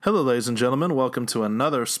Hello, ladies and gentlemen. Welcome to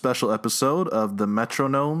another special episode of the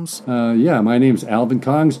Metronomes. My name's Alvin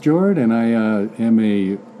Kongsjord, and I am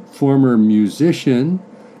a former musician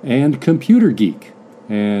and computer geek.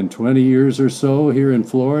 And 20 years or so here in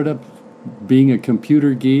Florida, being a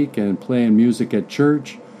computer geek and playing music at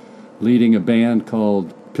church, leading a band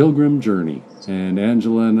called Pilgrim Journey. And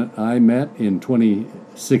Angela and I met in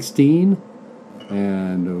 2016,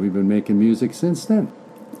 and we've been making music since then.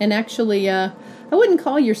 And actually, I wouldn't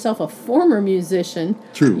call yourself a former musician.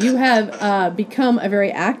 True. You have become a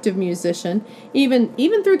very active musician, even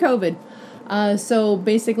through COVID. So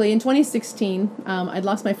basically, in 2016, I'd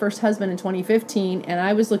lost my first husband in 2015, and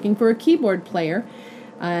I was looking for a keyboard player.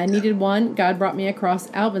 I needed one. God brought me across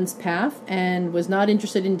Alvin's path, and was not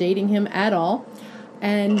interested in dating him at all,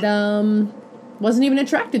 and wasn't even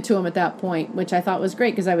attracted to him at that point, which I thought was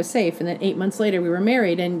great because I was safe. And then 8 months later, we were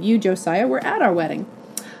married, and you, Josiah, were at our wedding.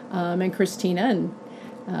 And Christina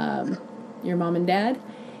and your mom and dad.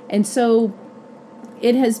 And so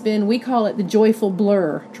it has been, we call it the joyful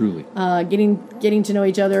blur. Truly. Getting to know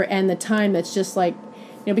each other, and the time that's just like,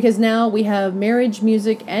 because now we have marriage,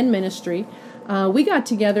 music, and ministry. We got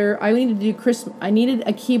together, I needed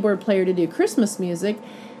a keyboard player to do Christmas music.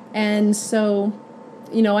 And so,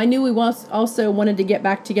 I knew we also wanted to get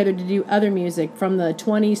back together to do other music from the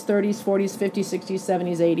 20s, 30s, 40s, 50s, 60s,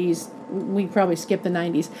 70s, 80s. We probably skipped the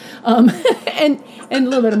 90s, and a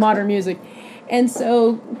little bit of modern music. And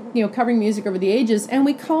so, covering music over the ages. And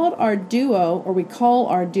we call our duo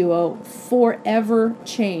Forever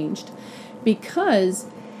Changed, because,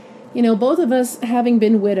 both of us having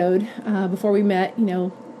been widowed before we met,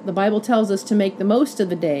 the Bible tells us to make the most of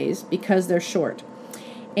the days because they're short.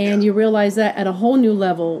 And you realize that at a whole new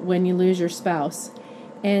level when you lose your spouse.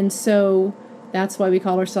 And so that's why we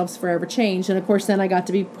call ourselves Forever Changed. And of course, then I got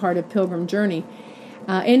to be part of Pilgrim Journey.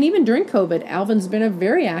 And even during COVID, Alvin's been a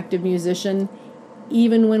very active musician.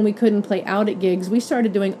 Even when we couldn't play out at gigs, we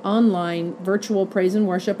started doing online virtual praise and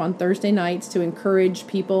worship on Thursday nights to encourage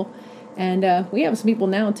people. And we have some people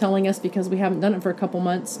now telling us, because we haven't done it for a couple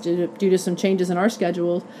months due to some changes in our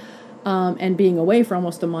schedule and being away for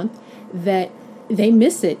almost a month, that they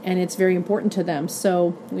miss it, and it's very important to them.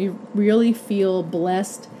 So we really feel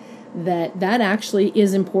blessed that actually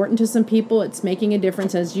is important to some people. It's making a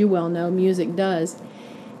difference, as you well know, music does.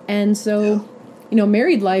 And so,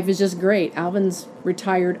 married life is just great. Alvin's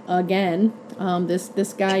retired again.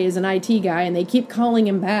 This guy is an IT guy, and they keep calling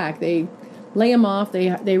him back. They lay him off. They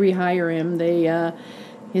rehire him.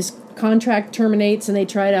 His contract terminates, and they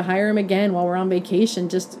try to hire him again while we're on vacation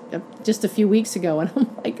just a few weeks ago. And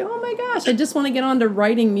I'm like, oh my gosh, I just want to get on to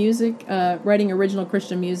writing music, writing original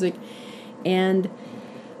Christian music, and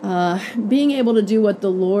being able to do what the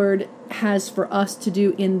Lord has for us to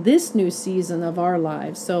do in this new season of our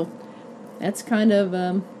lives. So that's kind of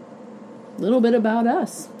a little bit about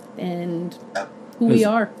us and who we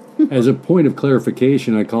are. As a point of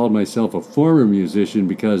clarification, I called myself a former musician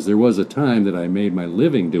because there was a time that I made my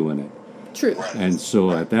living doing it. True. And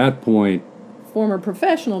so at that point... Former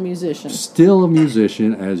professional musician. Still a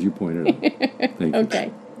musician, as you pointed out. Thank you.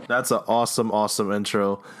 Okay. That's an awesome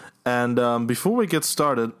intro. And before we get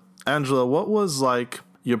started, Angela, what was like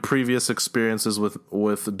your previous experiences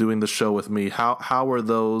with doing the show with me? How were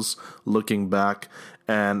those looking back?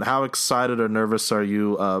 And how excited or nervous are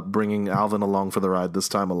you bringing Alvin along for the ride this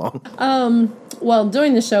time along? Well,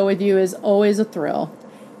 doing the show with you is always a thrill.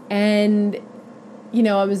 And, it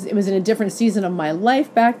was in a different season of my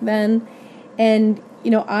life back then. And,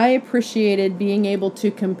 I appreciated being able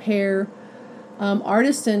to compare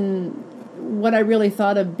artists and what I really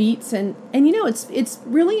thought of beats. And it's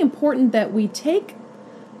really important that we take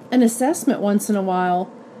an assessment once in a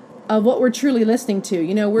while of what we're truly listening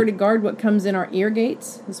to. We're to guard what comes in our ear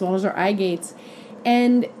gates as well as our eye gates.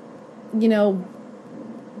 And, little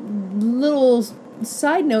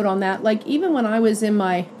side note on that, like even when I was in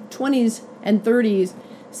my 20s and 30s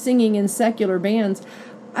singing in secular bands,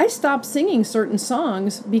 I stopped singing certain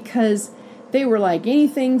songs because they were like,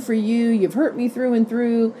 anything for you, you've hurt me through and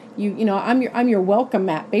through, I'm your welcome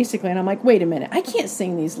mat, basically. And I'm like, wait a minute, I can't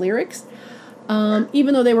sing these lyrics.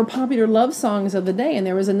 Even though they were popular love songs of the day. And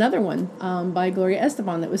there was another one by Gloria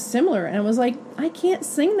Estefan that was similar. And I was like, I can't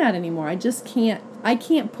sing that anymore. I just can't. I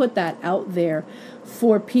can't put that out there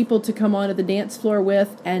for people to come onto the dance floor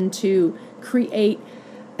with and to create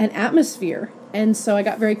an atmosphere. And so I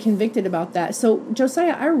got very convicted about that. So,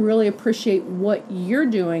 Josiah, I really appreciate what you're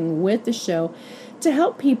doing with the show to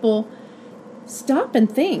help people stop and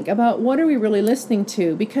think about what are we really listening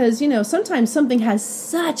to, because sometimes something has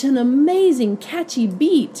such an amazing catchy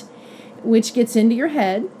beat which gets into your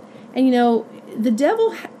head, and the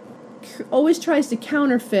devil always tries to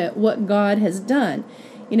counterfeit what God has done,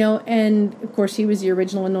 and of course he was the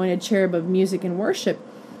original anointed cherub of music and worship.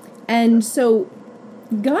 And so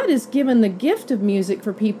God has given the gift of music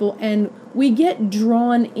for people, and we get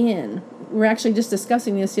drawn in. We're actually just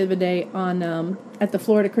discussing this the other day on at the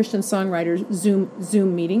Florida Christian Songwriters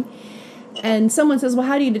Zoom meeting, and someone says, "Well,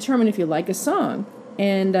 how do you determine if you like a song?"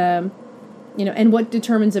 And and what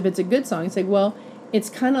determines if it's a good song? It's like, well, it's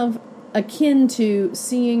kind of akin to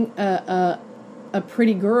seeing a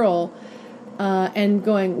pretty girl and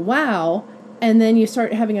going, "Wow," and then you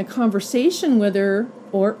start having a conversation with her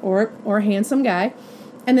or a handsome guy,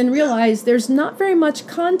 and then realize there's not very much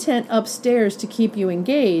content upstairs to keep you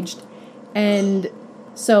engaged. And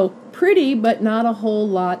so pretty, but not a whole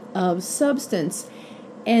lot of substance.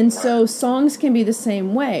 And so songs can be the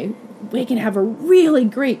same way. We can have a really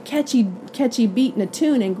great catchy beat and a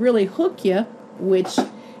tune and really hook you, which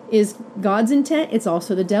is God's intent. It's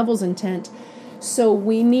also the devil's intent. So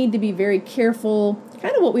we need to be very careful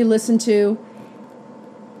kind of what we listen to.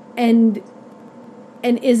 And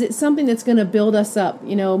is it something that's going to build us up?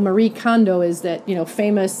 Marie Kondo is that,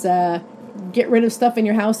 famous get rid of stuff in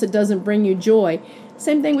your house that doesn't bring you joy.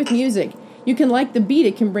 Same thing with music. You can like the beat,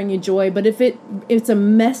 it can bring you joy, but if it's a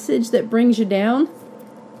message that brings you down,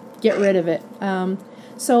 get rid of it.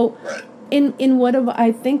 So in what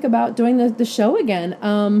I think about doing the show again,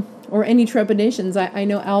 or any trepidations, I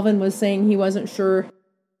know Alvin was saying he wasn't sure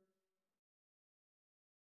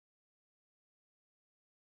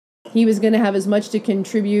he was going to have as much to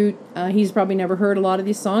contribute. He's probably never heard a lot of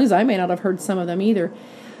these songs. I may not have heard some of them either.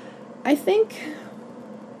 I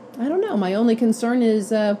don't know. My only concern is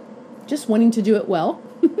just wanting to do it well.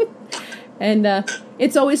 And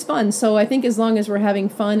it's always fun. So I think as long as we're having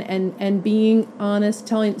fun and being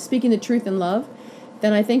honest, speaking the truth in love,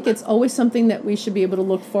 then I think it's always something that we should be able to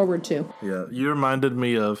look forward to. Yeah, you reminded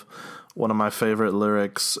me of one of my favorite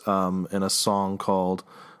lyrics in a song called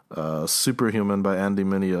Superhuman by Andy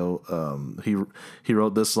Mineo. He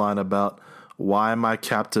wrote this line about, "Why am I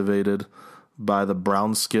captivated by the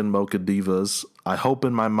brown-skinned mocha divas? I hope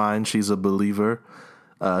in my mind she's a believer.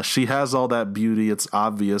 She has all that beauty, it's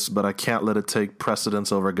obvious, but I can't let it take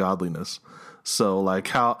precedence over godliness." So like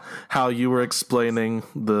how you were explaining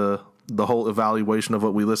the whole evaluation of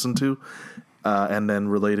what we listen to, and then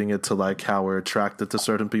relating it to like how we're attracted to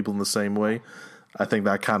certain people in the same way, I think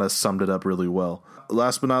that kind of summed it up really well.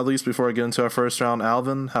 Last but not least, before I get into our first round,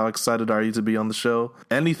 Alvin, how excited are you to be on the show?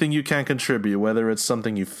 Anything you can contribute, whether it's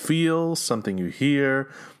something you feel, something you hear,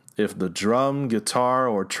 if the drum, guitar,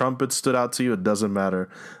 or trumpet stood out to you, it doesn't matter,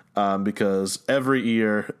 because every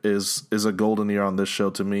ear is a golden ear on this show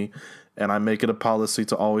to me, and I make it a policy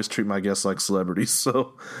to always treat my guests like celebrities.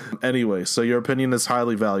 So anyway, so your opinion is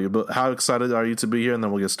highly valued, but how excited are you to be here? And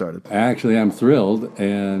then we'll get started. Actually, I'm thrilled,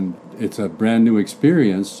 and it's a brand new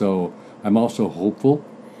experience, so I'm also hopeful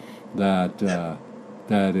that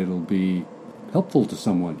it'll be helpful to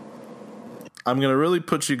someone. I'm going to really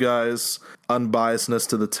put you guys' unbiasedness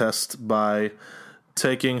to the test by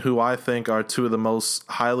taking who I think are two of the most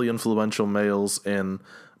highly influential males in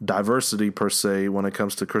diversity per se when it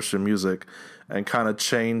comes to Christian music, and kind of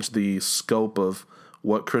change the scope of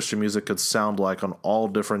what Christian music could sound like on all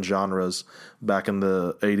different genres back in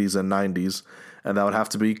the 80s and 90s. And that would have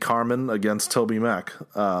to be Carmen against Toby Mac.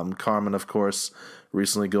 Carmen, of course,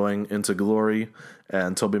 recently going into glory,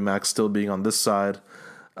 and Toby Mac still being on this side.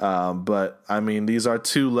 But, I mean, these are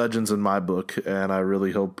two legends in my book, and I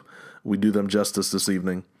really hope we do them justice this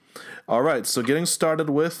evening. All right, so getting started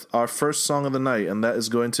with our first song of the night, and that is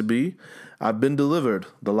going to be I've Been Delivered,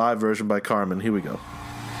 the live version by Carmen. Here we go.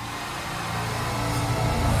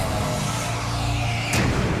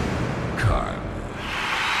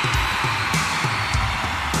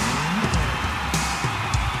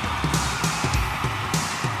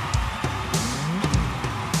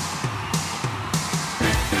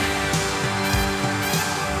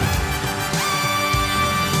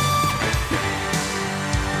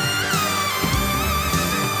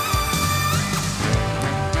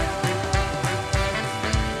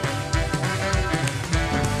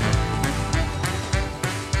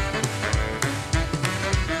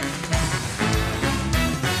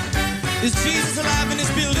 Is Jesus alive in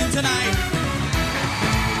this building tonight?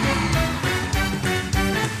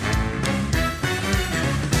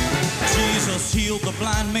 Jesus healed the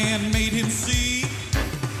blind man, made him see.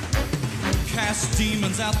 Cast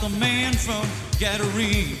demons out the man from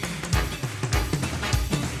Gadarene.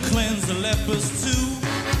 Cleansed the lepers too.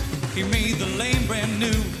 He made the lame brand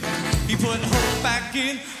new. He put hope back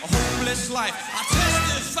in a hopeless life. I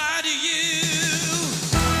testify to you.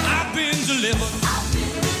 I've been delivered.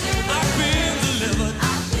 I've been delivered.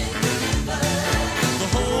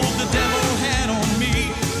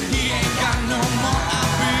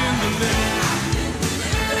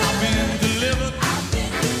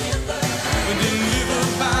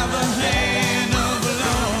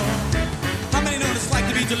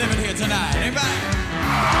 here tonight? Anybody?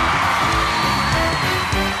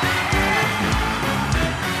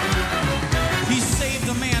 He saved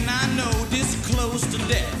a man I know this close to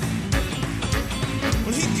death.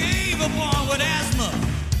 Well, he gave a boy with asthma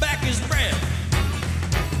back his breath.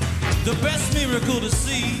 The best miracle to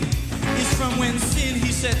see is from when sin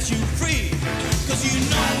he sets you free. 'Cause you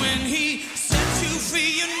know when he sets you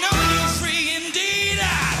free, you know you're free indeed.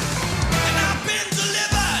 And I've been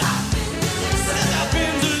delivered. Said I've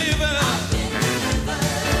been delivered.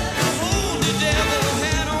 The hold the devil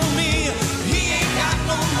had on me, he ain't got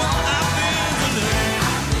no more. I've been delivered.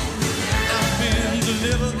 I've been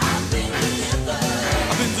delivered.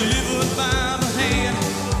 I've been delivered by the hand.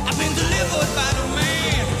 I've been delivered by the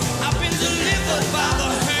man. I've been delivered by the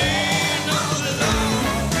hand of the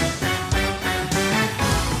Lord.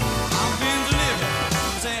 I've been delivered.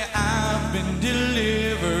 Say, I've been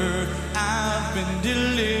delivered. I've been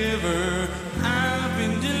delivered. I've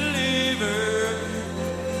been delivered.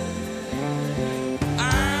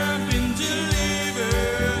 I've been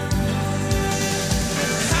delivered.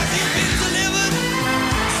 Have you been delivered?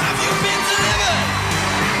 Have you been delivered?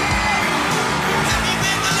 Have you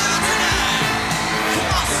been delivered tonight? Come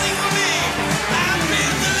on, sing with me. I've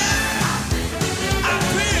been delivered. I've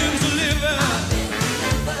been delivered.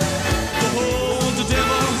 The hold the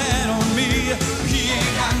devil had on me, he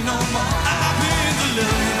ain't got no more. I've been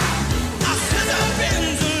delivered. I said I've been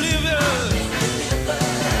delivered.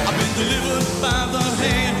 I've been delivered by the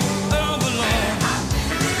hand of the Lord.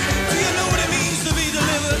 Do you know what it means to be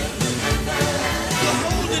delivered? The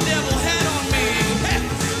hold the devil had on me,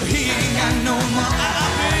 he ain't got no more.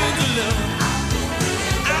 I've been delivered.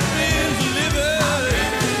 I've been delivered.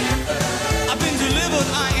 I've been delivered,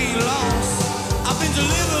 I ain't lost. I've been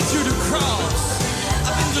delivered through the cross.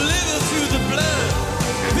 I've been delivered through the blood.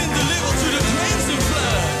 I've been delivered through the cleansing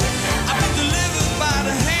flood. I've been delivered by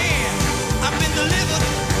the hand. I've been delivered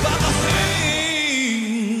by the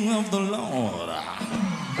hand of the Lord.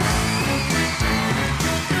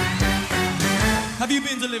 Have you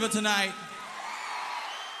been delivered tonight?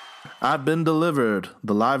 I've Been Delivered,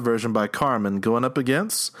 the live version by Carmen, going up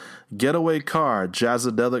against Getaway Car,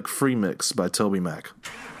 Jazzadelic Free Mix by Toby Mac.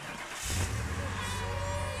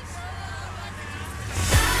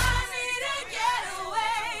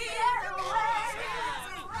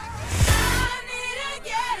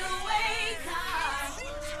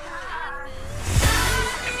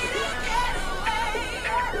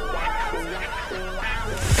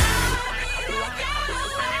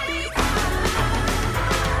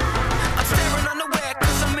 I'm staring unaware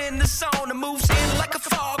 'cause I'm in the zone. It moves in like a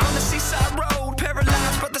fog on the seaside road.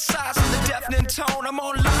 Paralyzed by the size and the deafening tone. I'm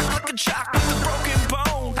on lock like a jock with a broken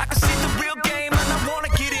bone. I can see the real game and I wanna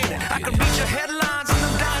get in it. I can read your headlines and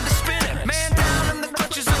I'm dying to spin it. Man down in the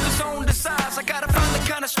clutches of his own desires. I gotta find the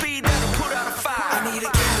kind of speed that'll put out a fire. I need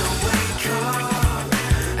a getaway car.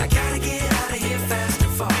 I gotta get out of here fast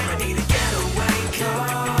and far. I need a getaway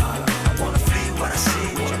car. I wanna flee what I see,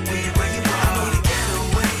 wanna be where you are. I need a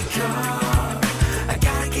getaway car. I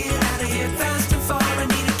gotta get out of here fast and far. I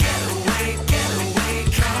need a getaway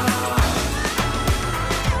car.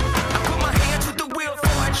 I put my hands with the wheel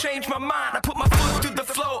before I change my mind. I put my foot through the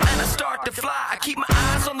flow and I start to fly. I keep my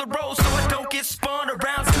eyes on the road so I don't get spun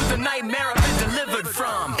around to the nightmare I've been delivered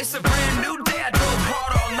from. It's a brand new day, I drove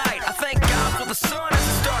hard all night. I thank God for the sun as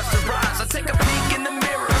it starts to rise. I take a peek in the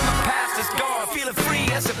mirror and my past is gone. Feeling free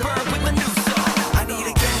as a bird with a new song. I need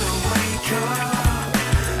a getaway car.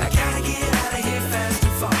 I gotta get out of here fast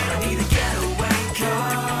and far. I need a getaway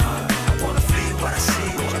car. I wanna flee what I see,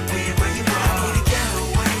 wanna be where you are. I need a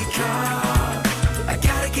getaway car. I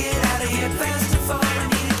gotta get out of here fast and far. I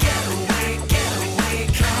need a getaway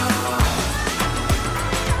car.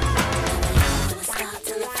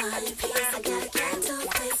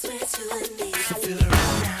 So feel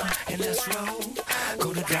around now and let's roll. Go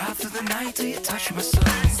to drive through the night till you touch my soul.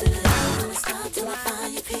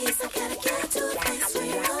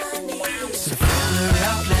 So fill her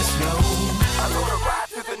up, let's roll. I'm gonna ride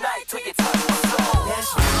through the night till you touch my soul. Let's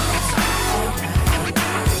roll.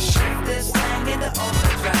 Shift this thing into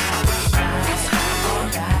overdrive. Let's all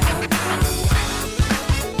night.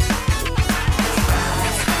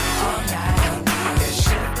 All night. Let's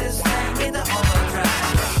shift this thing into overdrive.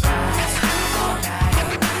 All night.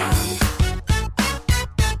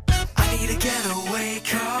 I need a getaway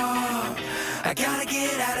car. I gotta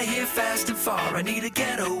get out of here fast and far. I need a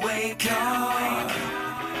getaway car.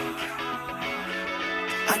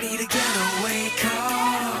 I need a getaway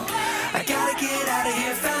car. I gotta get out of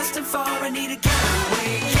here fast and far. I need a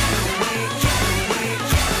getaway.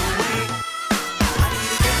 I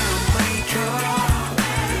need a getaway car.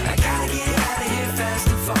 I gotta get out of here fast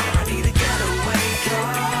and far.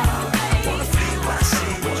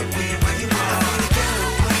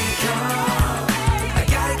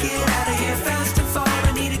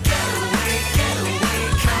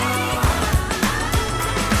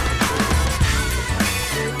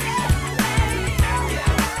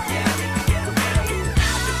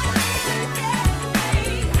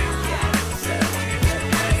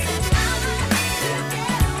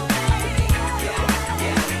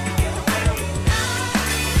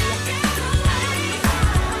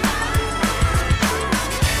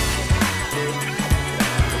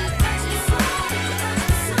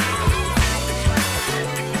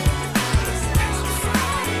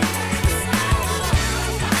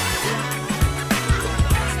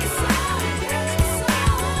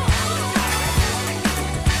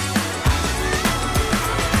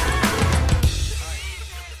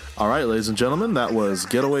 right, ladies and gentlemen, that was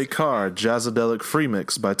Getaway Car, Jazzadelic Free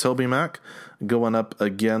Mix by Toby Mac, going up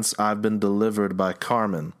against I've Been Delivered by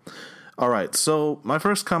Carmen. All right, so my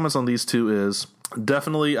first comments on these two is,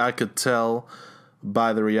 definitely I could tell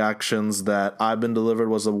by the reactions that I've Been Delivered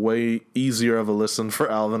was a way easier of a listen for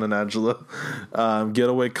Alvin and Angela.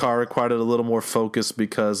 Getaway Car required a little more focus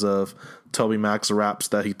because of Toby Mac's raps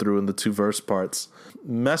that he threw in the two verse parts.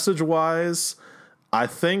 Message-wise, I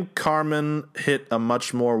think Carmen hit a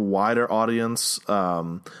much more wider audience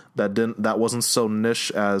that wasn't so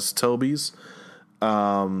niche as Toby's.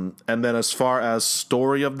 And then as far as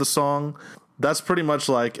story of the song, that's pretty much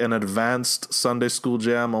like an advanced Sunday school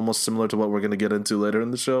jam, almost similar to what we're going to get into later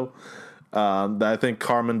in the show. That I think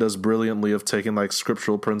Carmen does brilliantly of taking like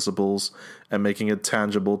scriptural principles and making it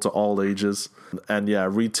tangible to all ages. And yeah,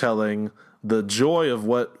 retelling the joy of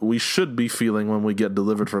what we should be feeling when we get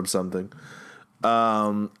delivered from something.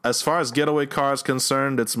 As far as Getaway Car is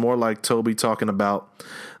concerned, it's more like Toby talking about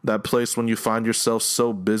that place when you find yourself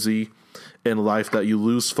so busy in life that you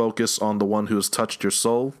lose focus on the one who has touched your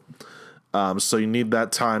soul. So you need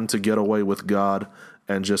that time to get away with God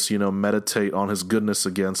and just, meditate on his goodness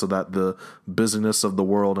again so that the busyness of the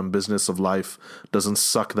world and business of life doesn't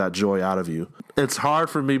suck that joy out of you. It's hard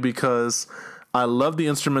for me because I love the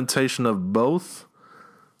instrumentation of both,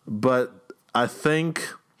 but I think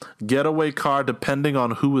Getaway Car, depending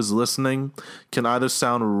on who is listening, can either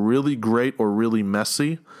sound really great or really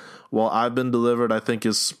messy, while I've Been Delivered, I think,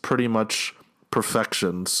 is pretty much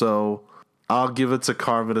perfection. So I'll give it to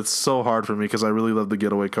Carmen. It's so hard for me because I really love the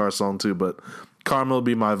Getaway Car song too, but Carmen will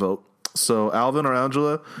be my vote. So Alvin or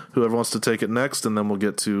Angela, whoever wants to take it next, and then we'll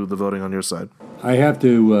get to the voting on your side. I have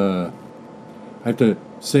to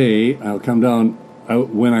say, I'll come down.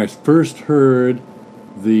 When I first heard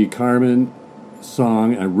the Carmen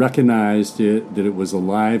song, I recognized that it was a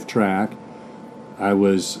live track. I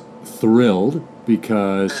was thrilled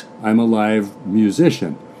because I'm a live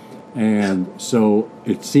musician, and so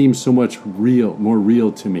it seems so much more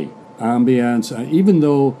real to me. Ambience, even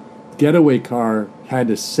though Getaway Car had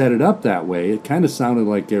to set it up that way, it kind of sounded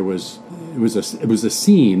like it was a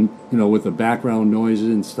scene, with the background noises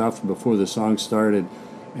and stuff before the song started,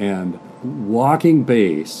 and walking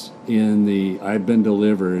bass in the I've Been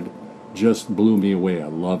Delivered just blew me away. I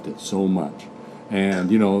loved it so much.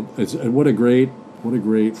 And it's what a great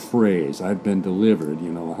phrase, I've been delivered.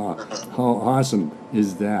 How awesome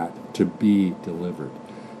is that, to be delivered?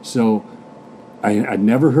 So I'd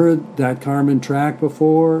never heard that Carmen track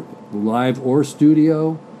before, live or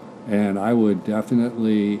studio, and I would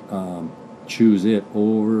definitely choose it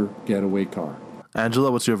over Getaway Car.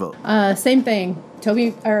 Angela, what's your vote? Same thing.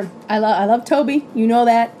 Toby, I love Toby, you know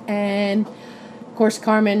that, and of course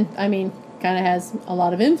Carmen, kind of has a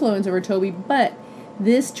lot of influence over Toby, but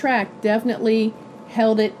this track definitely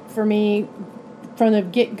held it for me from the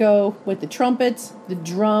get-go, with the trumpets, the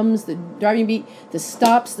drums, the driving beat, the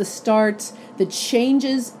stops, the starts, the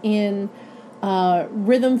changes in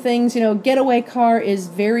rhythm things. Getaway Car is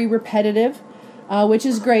very repetitive, which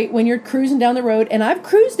is great when you're cruising down the road. And I've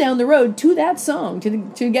cruised down the road to that song,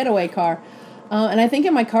 to Getaway Car. And I think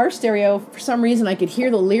in my car stereo, for some reason, I could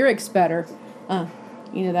hear the lyrics better.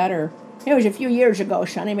 That, or it was a few years ago,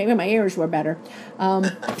 Shani. Maybe my ears were better.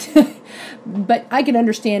 But I could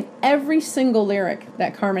understand every single lyric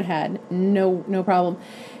that Carmen had. No problem.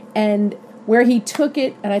 And where he took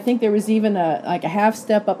it, and I think there was even a half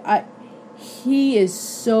step up. He is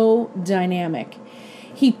so dynamic.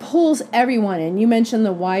 He pulls everyone in. You mentioned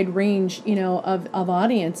the wide range, of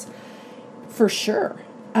audience, for sure.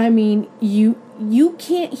 You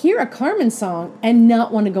can't hear a Carmen song and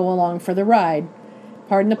not want to go along for the ride.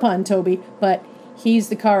 Pardon the pun, Toby, but he's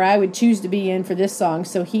the car I would choose to be in for this song,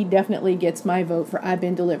 so he definitely gets my vote for I've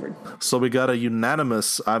Been Delivered. So we got a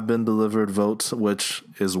unanimous I've Been Delivered vote, which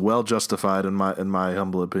is well justified in my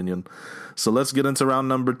humble opinion. So let's get into round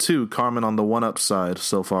number 2, Carmen on the one-up side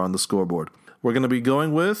so far on the scoreboard. We're going to be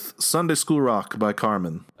going with Sunday School Rock by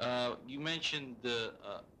Carmen. You mentioned the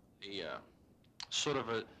sort of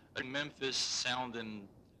a Memphis-sounding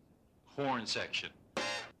horn section.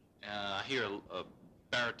 I hear a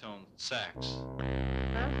baritone sax.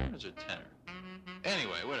 Baritone or tenor?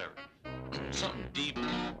 Anyway, whatever. Something deep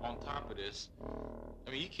on top of this.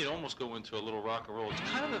 You could almost go into a little rock and roll. It's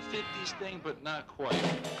kind of a 50s thing, but not quite.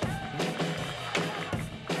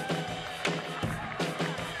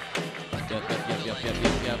 Yep.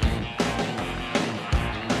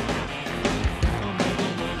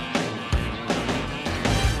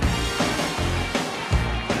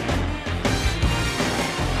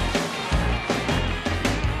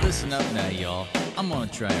 Listen up now, y'all. I'm gonna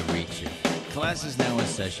try and reach you. Class is now in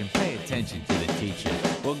session. Pay attention to the teacher.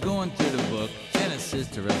 We're going through the book, Genesis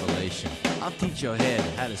to Revelation. I'll teach your head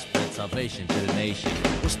how to spread salvation to the nation.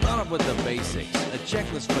 We'll start off with the basics, a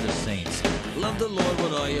checklist for the saints. Love the Lord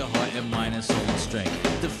with all your heart and mind and soul and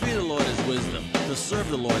strength. To fear the Lord is wisdom, to serve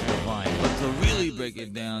the Lord divine. But to really break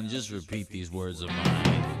it down, just repeat these words of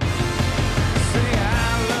mine. Say,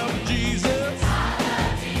 I love Jesus.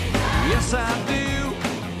 Yes, I do.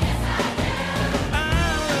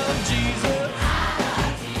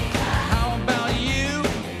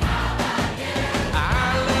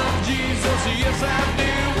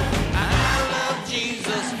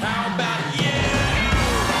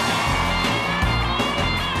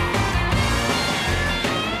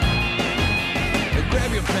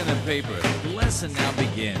 Paper. The lesson now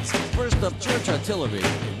begins. First up, church artillery.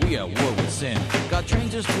 We are war with sin. God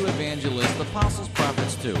trains us to evangelists, apostles,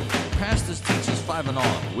 prophets too. Pastors, teachers, 5 and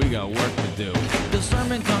all. We got work to do.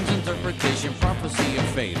 Discernment, tongues, interpretation, prophecy, and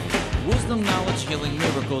faith. Wisdom, knowledge, healing,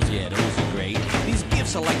 miracles. Yeah, those are great. These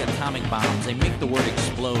gifts are like atomic bombs. They make the word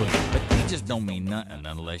explode. But they just don't mean nothing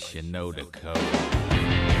unless you know the code.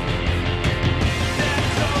 That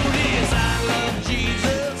code is I love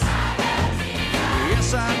Jesus.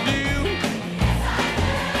 Yes, I do.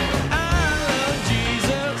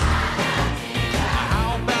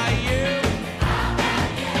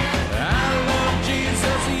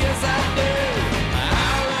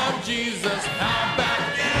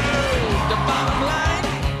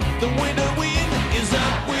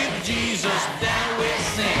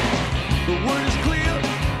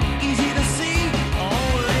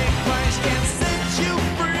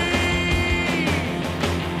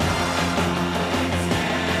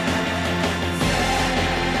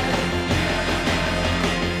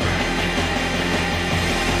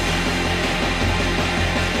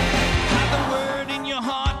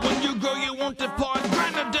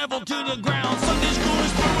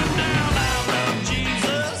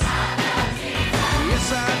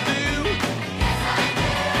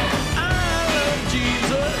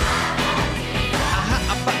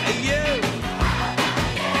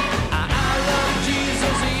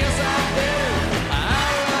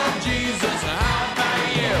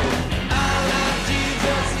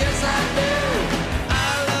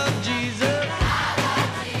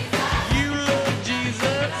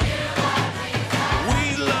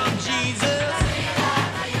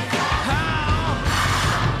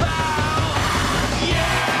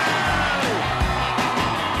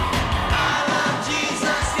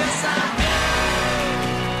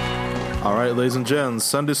 Ladies and gents,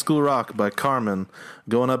 Sunday School Rock by Carmen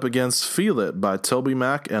going up against Feel It by Toby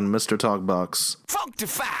Mac and Mr. Talkbox.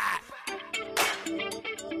 Functified.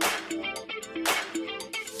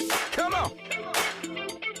 Come on.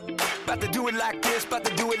 About to do it like this,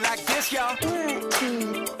 y'all. 1,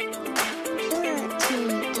 2, 1,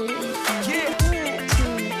 2, 3. Yeah.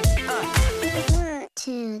 1,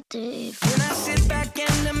 2, 3. When I sit back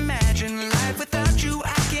and imagine life without you,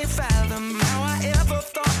 I can't fathom how I ever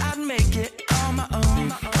thought I'd make it.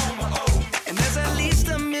 And there's at least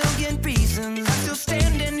a million reasons I'm still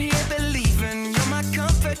standing here believing you're my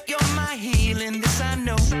comfort, you're my healing. This I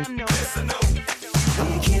know. Yes, I know.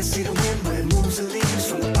 You can't see the wind, but it moves the leaves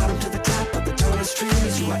from the bottom to the top of the tallest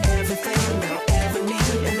trees. You are everything I'll ever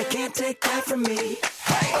need, and they can't take that from me.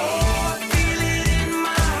 Hey. Oh, I feel it in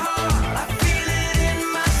my heart, I feel it in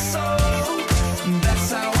my soul.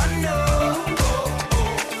 That's how I know.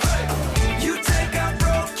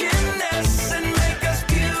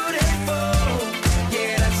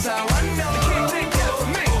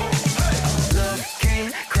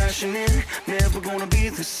 Never gonna be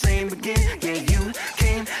the same again. Yeah, you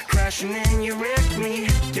came crashing in, you wrecked me,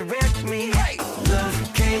 you wrecked me.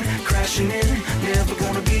 Love came crashing in, never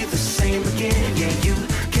gonna be the same again. Yeah, you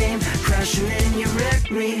came crashing in, you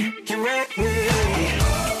wrecked me, you wrecked me.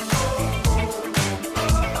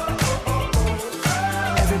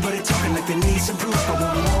 Everybody talking like they need some proof, but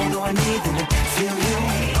what more do I need than to feel you?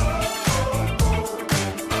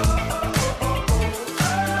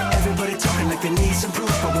 Everybody talking like they need some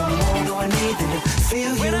proof, but what more do I need than to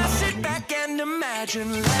feel you? When I sit back and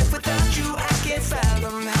imagine life without you, I can't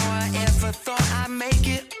fathom how I ever thought I'd make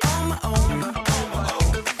it on my own.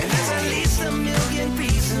 And there's at least a million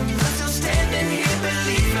reasons I'm still standing here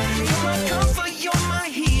believing you're my comfort, you're my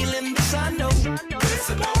healing. This I know. This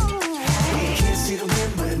I know. You can't see the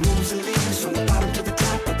wind, but it moves the leaves from the bottom to the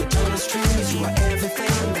top of the tallest trees. You are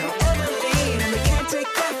everything I'll ever need, and they can't take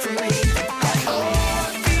that from me.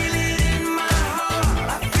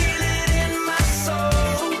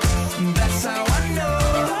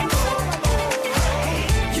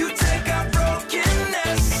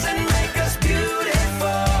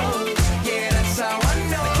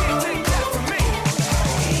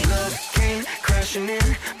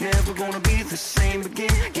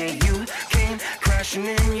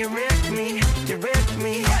 wreck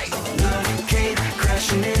me. Love came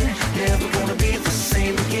crashing in, never gonna be the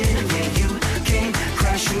same again. Yeah, you came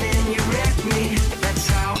crashing in, you wrecked me. That's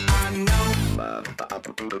how I know.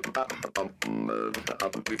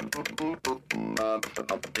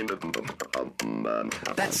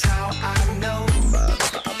 That's how I know.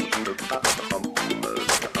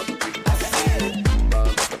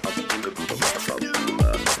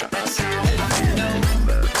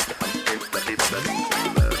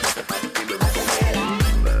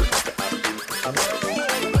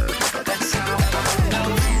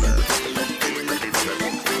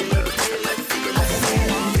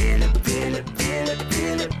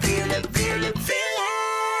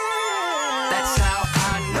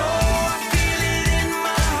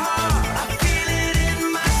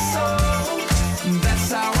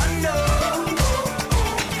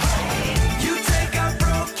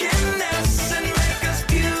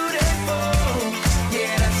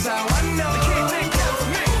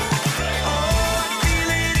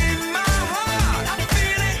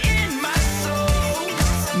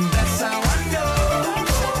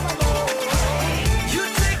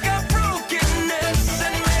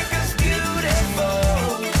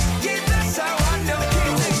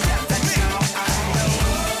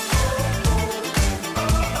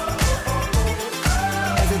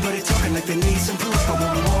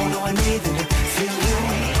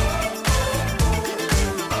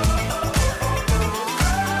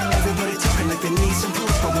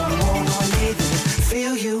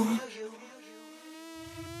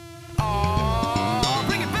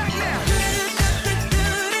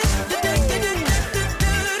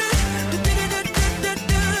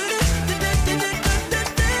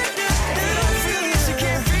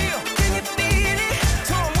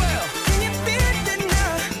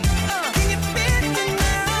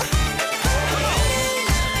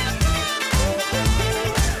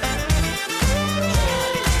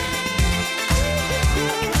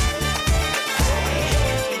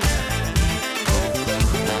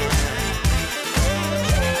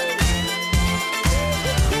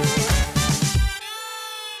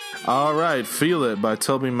 All right, Feel It by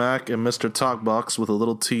Toby Mac and Mr. Talkbox with a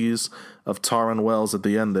little tease of Taryn Wells at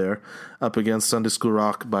the end there, up against Sunday School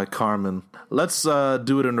Rock by Carmen. Let's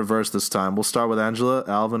do it in reverse this time. We'll start with Angela,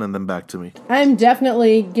 Alvin, and then back to me. I'm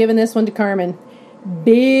definitely giving this one to Carmen.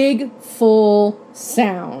 Big, full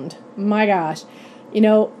sound. My gosh. You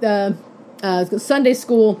know, Sunday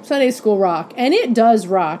School Rock. And it does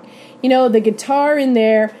rock. You know, the guitar in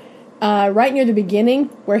there, right near the beginning,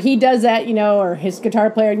 where he does that, you know, or his guitar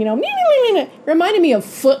player, you know, reminded me of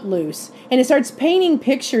Footloose. And it starts painting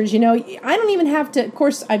pictures, you know. I don't even have to, of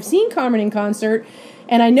course, I've seen Carmen in concert,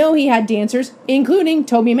 and I know he had dancers, including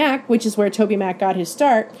Toby Mac, which is where Toby Mac got his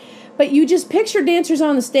start. But you just picture dancers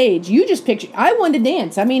on the stage. You just picture, I wanted to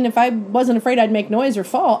dance. I mean, if I wasn't afraid I'd make noise or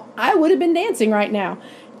fall, I would have been dancing right now.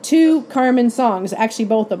 2 Carmen songs, actually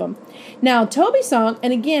both of them. Now, Toby's song,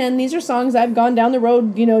 and again, these are songs I've gone down the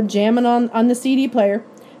road, you know, jamming on the CD player.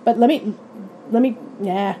 But let me,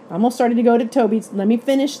 I almost started to go to Toby's. Let me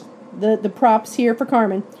finish the props here for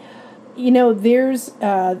Carmen. You know, there's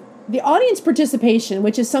the audience participation,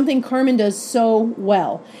 which is something Carmen does so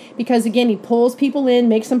well. Because, again, he pulls people in,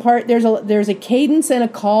 makes them part. There's a cadence and a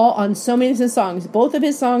call on so many of his songs. Both of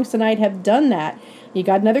his songs tonight have done that. You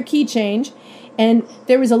got another key change. And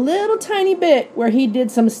there was a little tiny bit where he did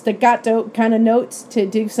some staccato kind of notes to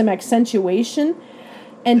do some accentuation.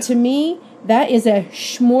 And to me, that is a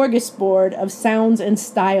smorgasbord of sounds and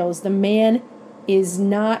styles. The man is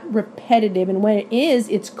not repetitive. And when it is,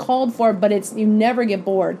 it's called for, but you never get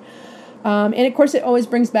bored. And, of course, it always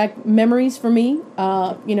brings back memories for me,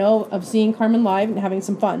 you know, of seeing Carmen live and having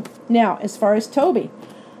some fun. Now, as far as Toby,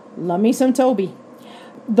 love me some Toby.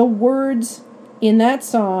 The words in that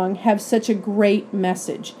song have such a great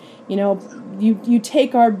message. You know, you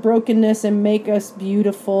take our brokenness and make us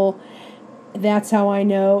beautiful. That's how I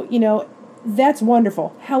know. You know, that's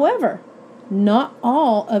wonderful. However, not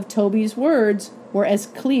all of Toby's words were as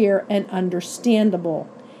clear and understandable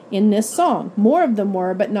in this song. More of them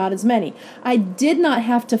were, but not as many. I did not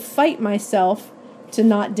have to fight myself to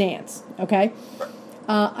not dance, okay?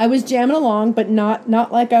 I was jamming along, but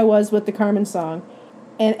not like I was with the Carmen song.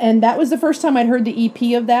 And that was the first time I'd heard the EP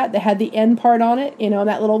of that had the end part on it, you know,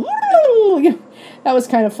 that little, that was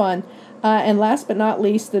kind of fun. And last but not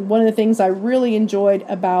least, one of the things I really enjoyed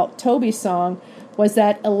about Toby's song was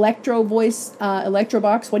that electro voice, electro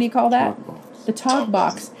box, what do you call that? The talk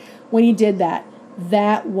box. When he did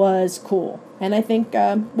that was cool. And I think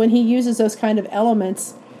when he uses those kind of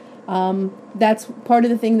elements, that's part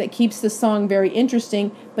of the thing that keeps the song very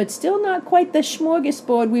interesting, but still not quite the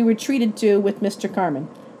smorgasbord we were treated to with Mr. Carmen.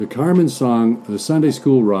 the Carmen song, the Sunday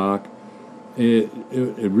School Rock, it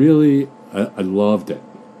really, I loved it.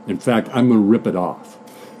 In fact, I'm going to rip it off.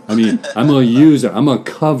 I mean, I'm going to use it. I'm going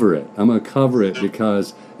to cover it. I'm going to cover it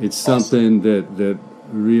because it's something that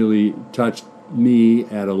really touched me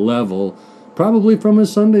at a level, probably from a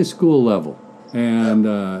Sunday school level. And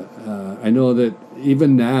I know that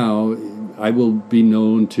even now, I will be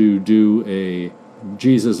known to do a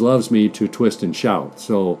Jesus Loves Me to Twist and Shout.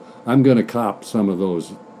 So I'm going to cop some of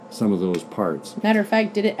those parts. Matter of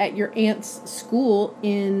fact, did it at your aunt's school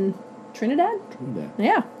in Trinidad?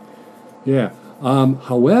 Yeah. Yeah.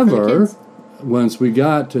 However, once we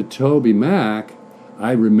got to Toby Mac,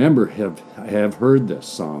 I remember have heard this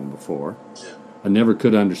song before. I never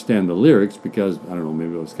could understand the lyrics because, I don't know,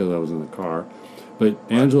 maybe it was because I was in the car. But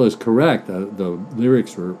Angela is correct. The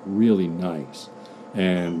lyrics were really nice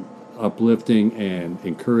and uplifting and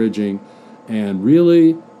encouraging. And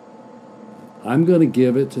really, I'm going to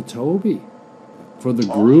give it to Toby for the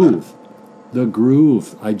groove. The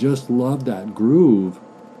groove. I just love that groove.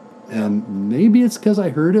 And maybe it's because I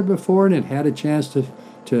heard it before and it had a chance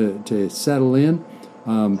to settle in.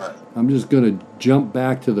 I'm just going to jump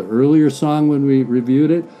back to the earlier song when we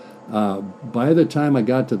reviewed it. By the time I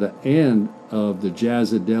got to the end of the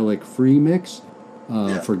Jazzadelic free mix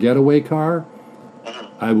for Getaway Car,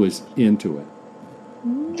 I was into it.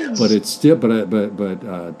 But it's still,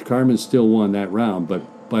 but Carmen still won that round.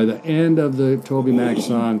 But by the end of the Toby Mac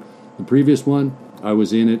song, the previous one, I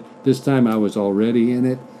was in it. This time I was already in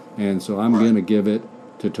it, and so I'm going to give it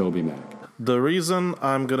to Toby Mac. The reason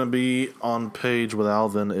I'm going to be on page with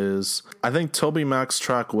Alvin is I think Toby Mac's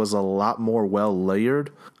track was a lot more well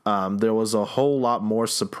layered. There was a whole lot more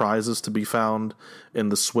surprises to be found in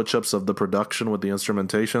the switch-ups of the production with the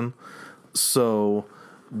instrumentation. So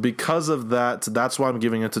because of that, that's why I'm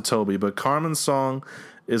giving it to Toby. But Carmen's song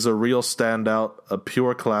is a real standout, a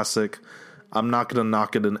pure classic. I'm not going to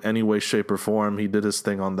knock it in any way, shape, or form. He did his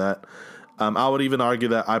thing on that. I would even argue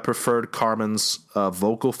that I preferred Carmen's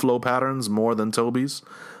vocal flow patterns more than Toby's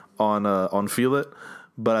on Feel It.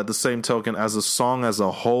 But at the same token, as a song as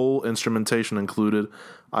a whole, instrumentation included,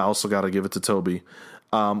 I also got to give it to Toby.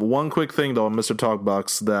 One quick thing, though, on Mr.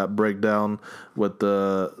 Talkbox, that breakdown with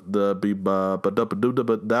the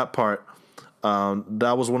but that part,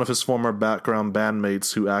 that was one of his former background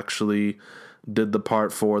bandmates who actually did the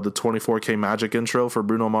part for the 24K Magic intro for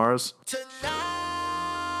Bruno Mars.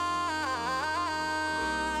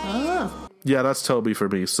 Yeah, that's Toby for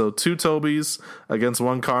me. So 2 Tobys against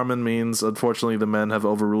 1 Carmen means, unfortunately, the men have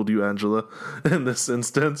overruled you, Angela, in this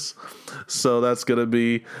instance. So that's going to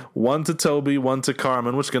be 1 to Toby, 1 to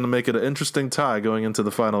Carmen, which is going to make it an interesting tie going into the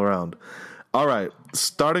final round. All right,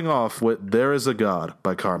 starting off with There Is a God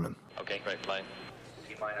by Carmen. Okay, great, play.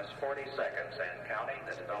 T-minus 40 seconds and counting.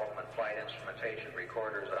 The development flight instrumentation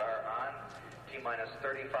recorders are on. T-minus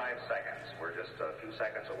 35 seconds. We're just a few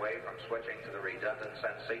seconds away from switching to the redundant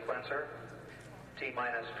sense sequencer.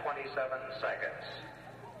 T-minus 27 seconds.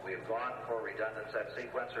 We've gone for redundant set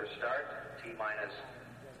sequencer start. T-minus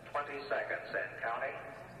 20 seconds and counting.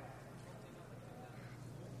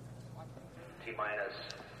 T-minus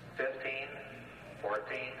 15,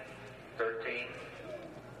 14, 13.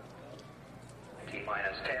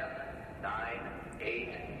 T-minus 10, 9,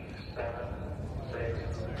 8, 7,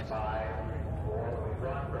 6, 5, 4. We've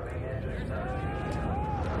gone for main engine start.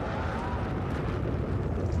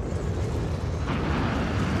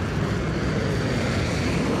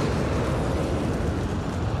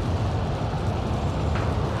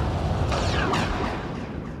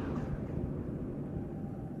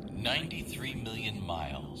 93 million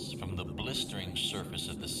miles from the blistering surface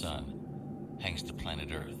of the sun hangs the planet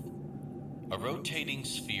Earth, a rotating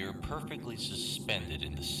sphere perfectly suspended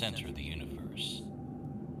in the center of the universe.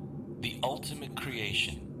 The ultimate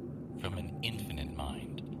creation from an infinite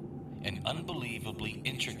mind, an unbelievably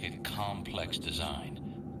intricate, complex design,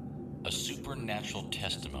 a supernatural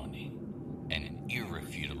testimony, and an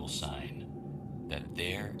irrefutable sign that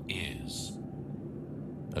there is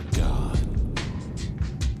a God.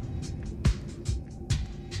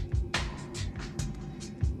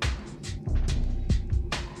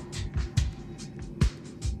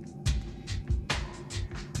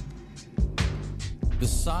 The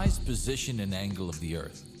size, position, and angle of the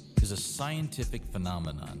Earth is a scientific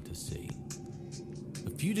phenomenon to see. A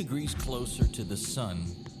few degrees closer to the sun,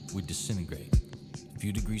 we'd disintegrate. A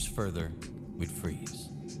few degrees further, we'd freeze.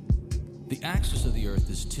 The axis of the Earth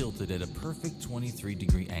is tilted at a perfect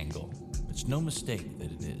 23-degree angle. It's no mistake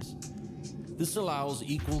that it is. This allows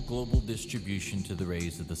equal global distribution to the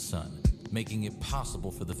rays of the sun, making it possible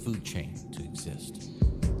for the food chain to exist.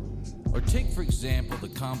 Or take, for example, the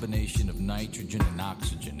combination of nitrogen and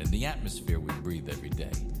oxygen in the atmosphere we breathe every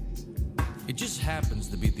day. It just happens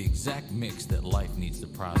to be the exact mix that life needs to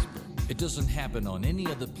prosper. It doesn't happen on any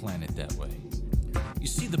other planet that way. You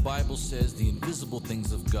see, the Bible says the invisible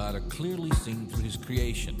things of God are clearly seen through His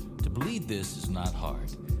creation. To believe this is not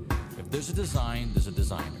hard. If there's a design, there's a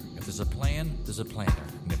designer. If there's a plan, there's a planner.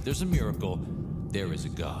 And if there's a miracle, there is a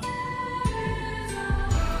God.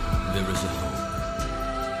 There is a hope.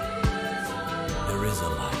 There is a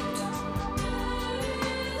light.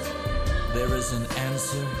 There is an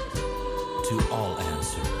answer to all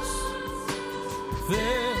answers.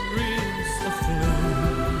 There is a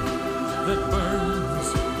flame that burns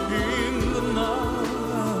in the night.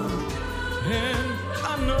 And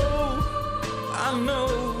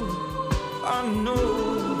I know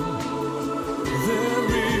there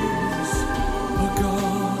is a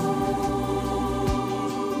God.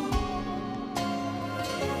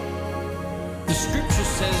 The scripture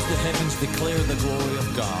says the heavens declare the glory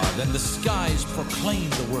of God, and the skies proclaim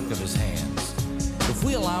the work of His hands. If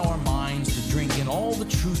we allow our minds to drink in all the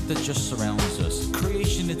truth that just surrounds us,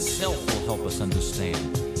 creation itself will help us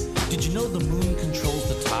understand. Did you know the moon controls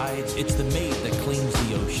the tides? It's the maid that cleans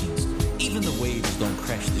the oceans. Even the waves don't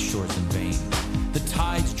crash the shores in vain. The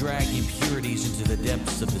tides drag impurities into the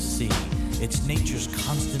depths of the sea. It's nature's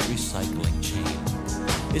constant recycling chain.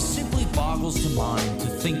 It simply boggles the mind to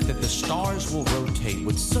think that the stars will rotate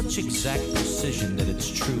with such exact precision that it's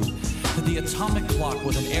true that the atomic clock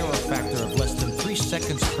with an error factor of less than 3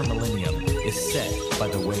 seconds per millennium is set by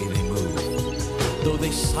the way they move. Though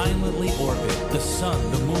they silently orbit, the sun,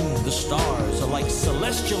 the moon, the stars are like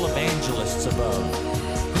celestial evangelists above,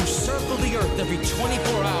 who circle the earth every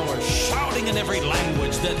 24 hours, shouting in every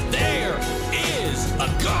language that there is a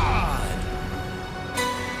God.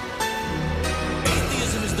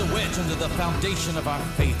 Atheism is the wedge under the foundation of our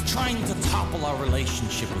faith, trying to topple our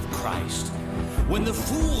relationship with Christ. When the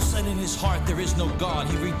fool said in his heart there is no God,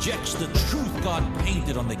 he rejects the truth God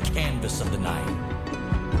painted on the canvas of the night.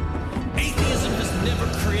 Atheism has never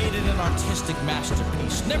created an artistic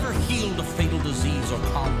masterpiece, never healed a fatal disease or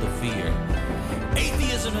calmed the fear.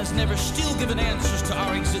 Atheism has never still given answers to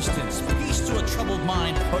our existence, peace to a troubled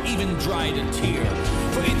mind, or even dried a tear.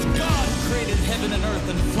 For it's God who created heaven and earth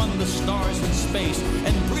and flung the stars in space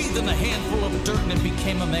and breathed in a handful of dirt and it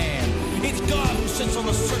became a man. It's God who sits on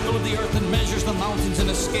the circle of the earth and measures the mountains in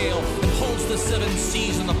a scale and holds the 7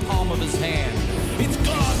 seas in the palm of His hand. It's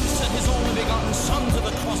God who sent His only begotten Son to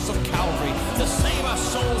the cross of Calvary to save our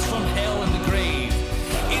souls from hell and the grave.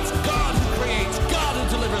 It's God who creates, God who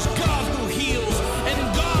delivers, God who heals,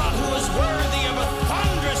 and God who is worthy of a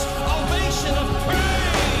thunderous ovation of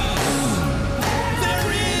praise.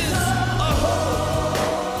 There is a hope.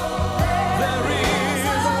 There is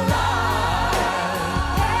a light.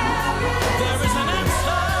 There is an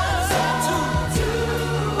answer to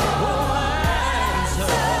all answers.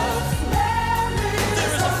 There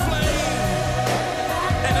is a flame,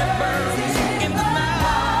 and it burns in the night.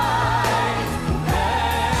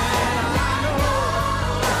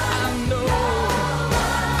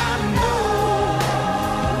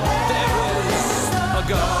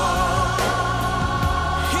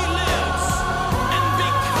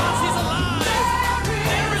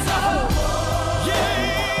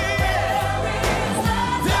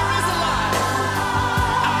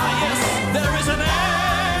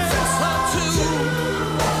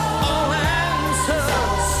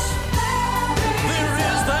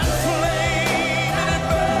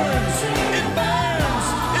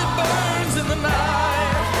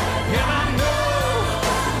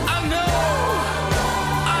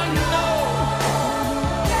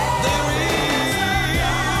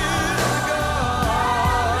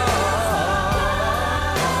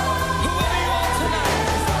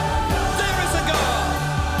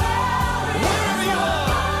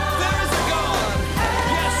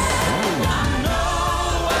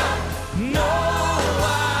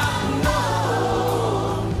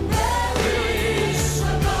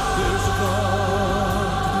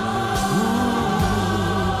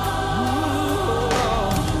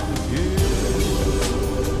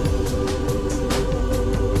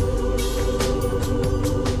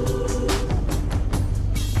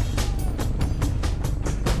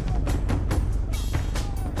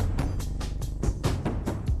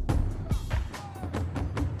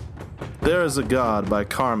 There is a God by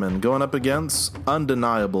Carmen going up against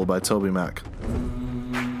Undeniable by Toby Mac.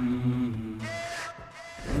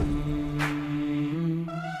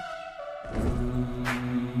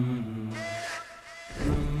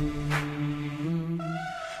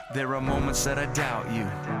 There are moments that I doubt you.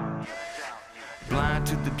 Blind blind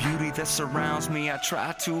to the beauty that surrounds me. I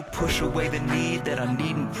try to push away the need that I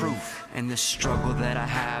needn't prove. And the struggle that I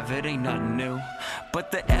have, it ain't nothing new.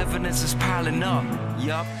 But the evidence is piling up.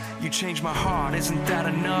 Yup, you changed my heart, isn't that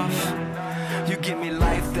enough? You give me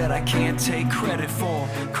life that I can't take credit for.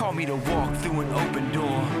 Call me to walk through an open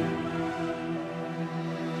door.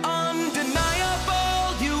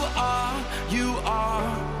 Undeniable, you are, you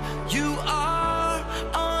are, you are.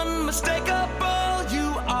 Unmistakable,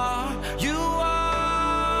 you are, you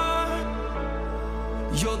are.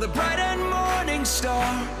 You're the bright and morning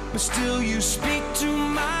star, but still you speak to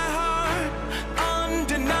my heart.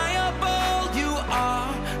 Undeniable, you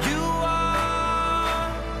are, you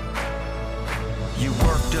are. Your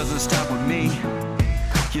work doesn't stop with me.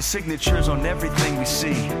 Your signature's on everything we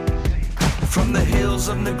see. From the hills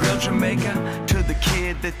of Negril, Jamaica, to the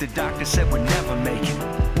kid that the doctor said would never make it.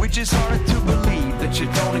 Which is harder to believe, that you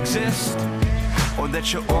don't exist, or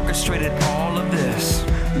that you orchestrated all of this?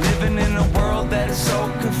 Living in a world that is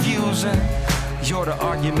so confusing. You're the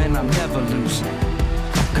argument I'm never losing,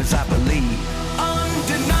 'cause I believe.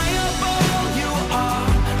 Undeniable, you are,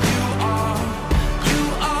 you are, you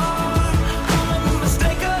are.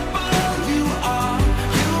 Unmistakable, you are,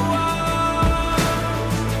 you are.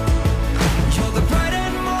 You're the bright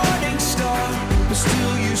and morning star, but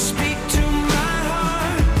still you speak to my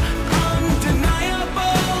heart.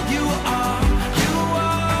 Undeniable, you are, you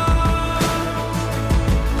are.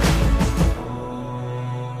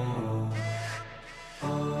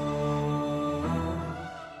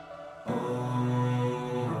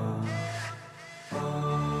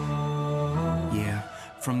 Yeah,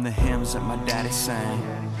 from the hymns that my daddy sang,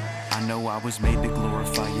 I know I was made to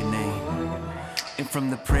glorify your name. And from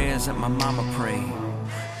the prayers that my mama prayed,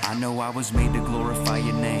 I know I was made to glorify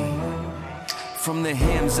your name. From the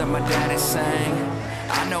hymns that my daddy sang,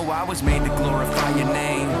 I know I was made to glorify your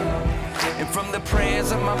name. And from the prayers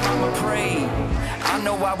that my mama prayed, I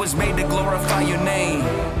know I was made to glorify your name.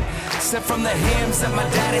 Said from the hymns that my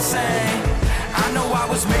daddy sang, I know I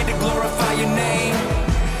was made to glorify your name.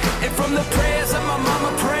 And from the prayers that my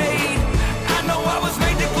mama prayed, I know I was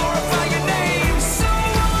made to glorify your name. So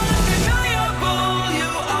undeniable,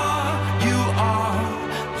 you are, you are,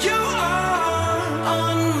 you are.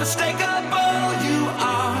 Unmistakable, you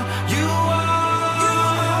are, you are.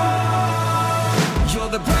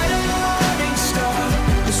 You're the bright and morning star,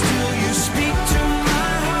 but still you speak to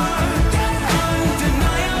my heart.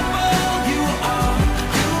 Undeniable, you are,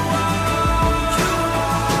 you are, you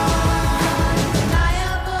are.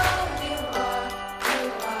 Undeniable, you are, you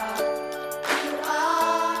are, you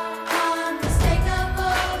are.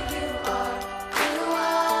 Unmistakable, you are, you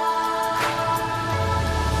are.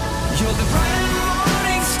 You're the bright and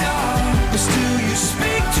morning star, but still you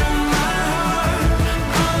speak to my heart.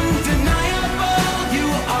 Undeniable, you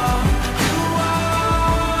are, you are,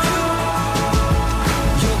 you are.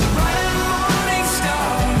 You're the bright and morning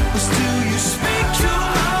star, but still you speak to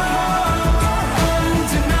my heart.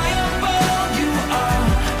 Undeniable, you are,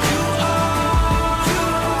 you are, you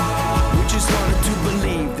are. Which is harder to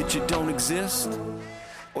believe, that you don't exist,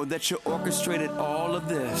 or that you orchestrated all of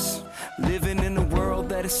this? Living in a world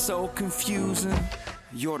that is so confusing.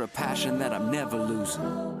 You're the passion that I'm never losing.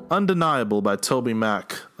 Undeniable by Toby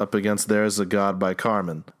Mac up against There's a God by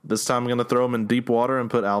Carmen. This time I'm going to throw him in deep water and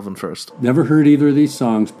put Alvin first. Never heard either of these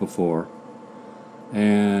songs before.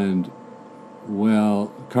 And,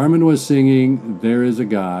 well, Carmen was singing There Is a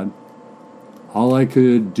God. All I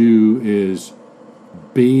could do is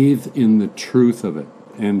bathe in the truth of it.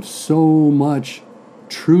 And so much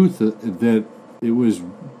truth that it was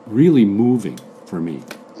really moving for me.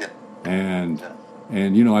 And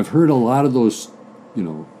you know, I've heard a lot of those, you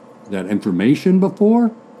know, that information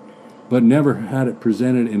before, but never had it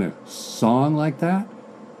presented in a song like that.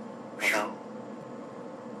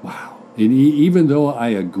 Wow. And even though I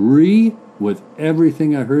agree with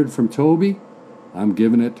everything I heard from Toby, I'm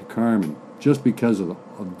giving it to Carmen just because of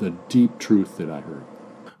the deep truth that I heard.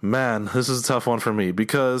 Man, this is a tough one for me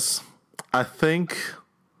because I think,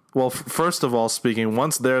 well, first of all speaking,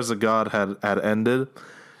 once There's a God had ended,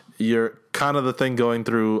 you're kind of the thing going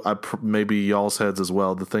through maybe y'all's heads as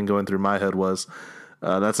well. The thing going through my head was,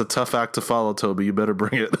 that's a tough act to follow, Toby. You better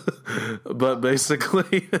bring it. But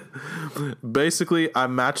basically, I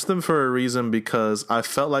matched them for a reason because I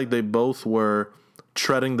felt like they both were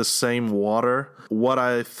treading the same water. What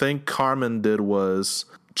I think Carmen did was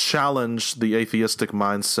challenge the atheistic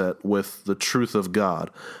mindset with the truth of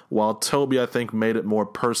God, while Toby, I think, made it more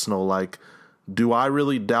personal. Like, do I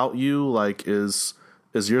really doubt you? Like, is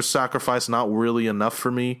your sacrifice not really enough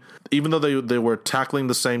for me? Even though they were tackling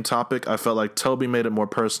the same topic, I felt like Toby made it more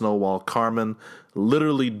personal, while Carmen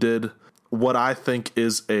literally did what I think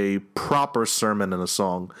is a proper sermon in a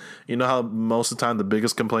song. You know how most of the time the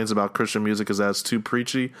biggest complaints about Christian music is that it's too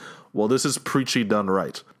preachy? Well, this is preachy done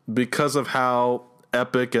right. Because of how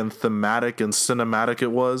epic and thematic and cinematic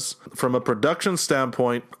it was, from a production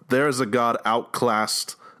standpoint, there is a God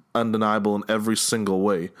outclassed, undeniable in every single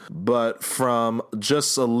way. But from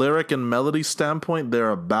just a lyric and melody standpoint,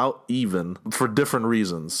 they're about even for different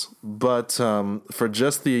reasons. But for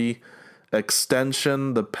just the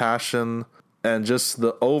extension, the passion, and just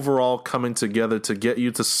the overall coming together to get you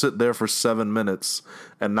to sit there for 7 minutes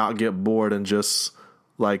and not get bored and just,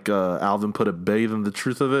 like Alvin put it, bathe in the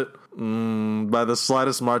truth of it. By the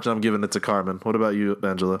slightest margin, I'm giving it to Carmen. What about you,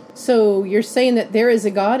 Angela? So you're saying that There Is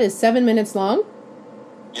a God is 7 minutes long?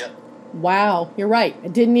 Yeah. Wow, you're right. I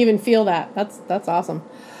didn't even feel that. That's awesome.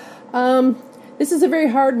 This is a very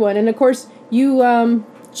hard one, and of course, you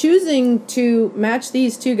choosing to match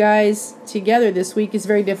these two guys together this week is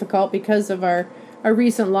very difficult because of our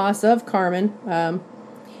recent loss of Carmen.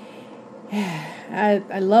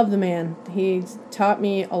 I love the man. He's taught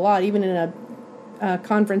me a lot, even in a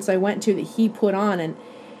conference I went to that he put on, and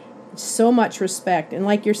so much respect. And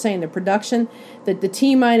like you're saying, the production, the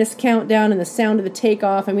T-minus countdown and the sound of the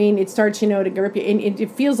takeoff, I mean, it starts, to grip you, and it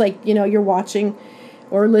feels like, you're watching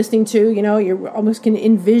or listening to, you almost can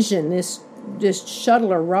envision this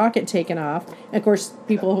shuttle or rocket taking off. And of course,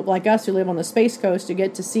 people like us who live on the Space Coast who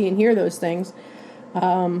get to see and hear those things,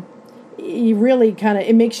 you really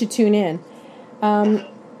it makes you tune in. And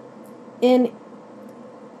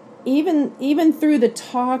even through the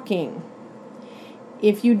talking,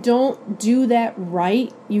 if you don't do that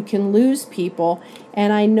right, you can lose people.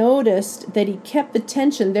 And I noticed that he kept the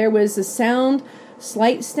tension. There was a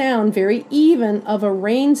slight sound, very even, of a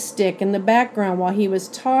rain stick in the background while he was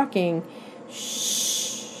talking.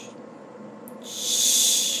 Shh.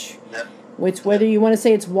 Shh. Which, whether you want to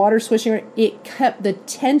say it's water swishing, or it kept the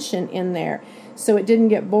tension in there, so it didn't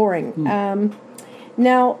get boring.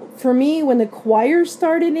 Now, for me, when the choir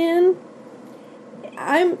started in,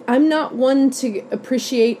 I'm not one to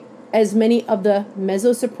appreciate as many of the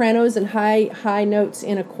mezzo-sopranos and high notes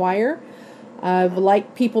in a choir. I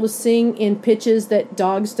like people to sing in pitches that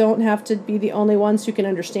dogs don't have to be the only ones who can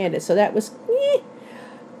understand it. So that was,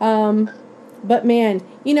 but man,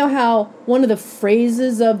 you know how one of the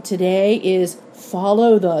phrases of today is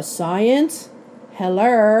follow the science?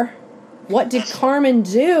 Hello. What did Carmen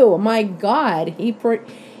do? My God,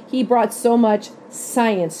 he brought so much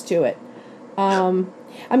science to it.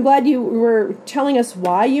 I'm glad you were telling us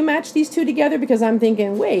why you matched these two together, because I'm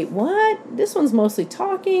thinking, wait, what? This one's mostly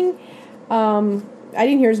talking. I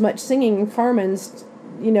didn't hear as much singing in Carmen's,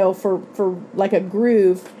 for like a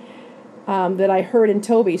groove that I heard in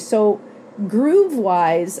Toby. So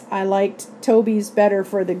groove-wise, I liked Toby's better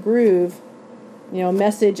for the groove,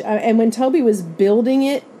 message. And when Toby was building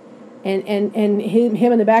it, and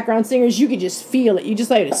him and the background singers, you could just feel it. You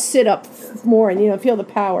just like to sit up more and, feel the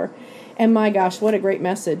power. And my gosh, what a great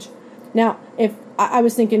message. Now, if I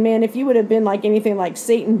was thinking, man, if you would have been like anything like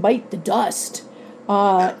Satan Bite the Dust,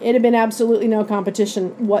 it'd have been absolutely no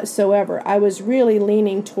competition whatsoever. I was really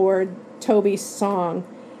leaning toward Toby's song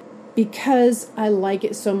because I like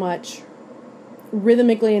it so much,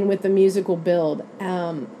 rhythmically and with the musical build,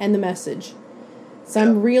 and the message. So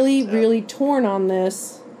I'm really torn on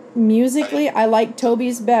this. Musically, I like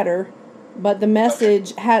Toby's better, but the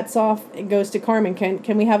message, hats off, it goes to Carmen.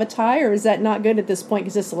 Can we have a tie, or is that not good at this point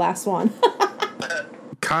because it's the last one?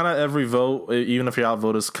 Kind of every vote, even if your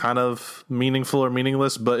outvote is kind of meaningful or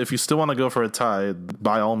meaningless, but if you still want to go for a tie,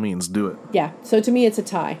 by all means, do it. Yeah, so to me it's a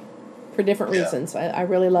tie for different reasons. I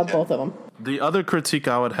really love both of them. The other critique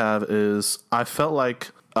I would have is I felt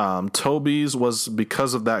like Toby's was,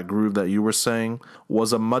 because of that groove that you were saying,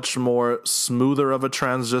 was a much more smoother of a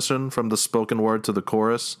transition from the spoken word to the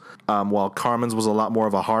chorus, while Carmen's was a lot more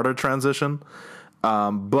of a harder transition.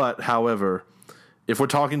 But however, if we're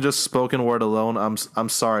talking just spoken word alone, I'm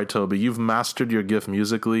sorry, Toby, you've mastered your gift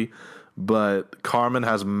musically, but Carmen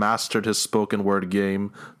has mastered his spoken word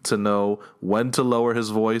game to know when to lower his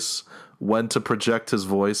voice, when to project his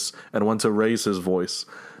voice, and when to raise his voice,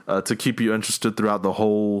 to keep you interested throughout the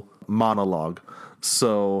whole monologue.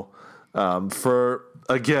 So,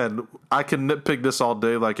 again, I can nitpick this all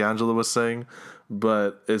day, like Angela was saying,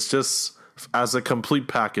 but it's just, as a complete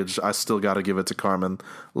package, I still got to give it to Carmen,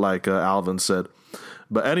 like Alvin said.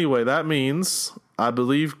 But anyway, that means I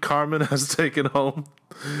believe Carmen has taken home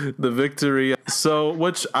the victory. So,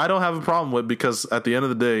 which I don't have a problem with, because at the end of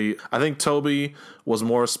the day, I think Toby was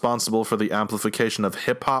more responsible for the amplification of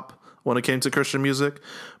hip hop when it came to Christian music.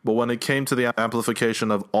 But when it came to the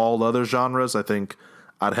amplification of all other genres, I think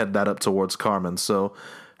I'd head that up towards Carmen. So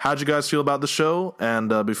how'd you guys feel about the show?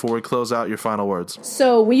 And before we close out, your final words.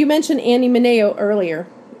 So, you mentioned Andy Mineo earlier.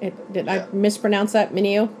 Did I mispronounce that,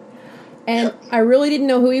 Mineo? And I really didn't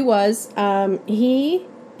know who he was. He,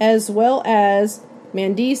 as well as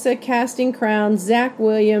Mandisa, Casting Crowns, Zach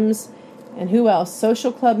Williams, and who else?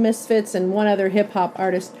 Social Club Misfits and one other hip-hop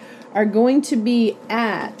artist are going to be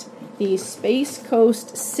at the Space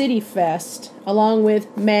Coast City Fest along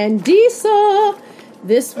with Mandisa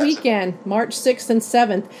this weekend, March 6th and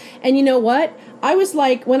 7th. And you know what? I was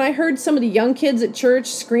like, when I heard some of the young kids at church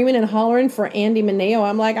screaming and hollering for Andy Mineo,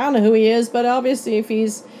 I'm like, I don't know who he is, but obviously if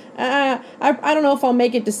he's, I don't know if I'll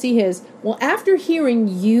make it to see his. Well, after hearing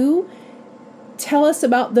you tell us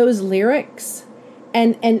about those lyrics,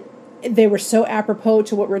 and they were so apropos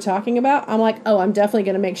to what we're talking about, I'm like, oh, I'm definitely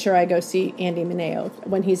going to make sure I go see Andy Mineo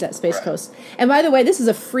when he's at Space Coast. And by the way, this is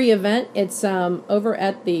a free event. It's over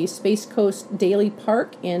at the Space Coast Daily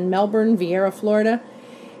Park in Melbourne, Vieira, Florida.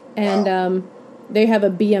 And they have a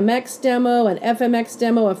BMX demo, an FMX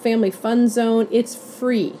demo, a family fun zone. It's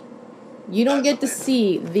free. You don't get to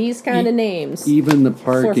see these kind of names. Even the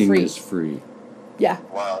parking free. is free. Yeah.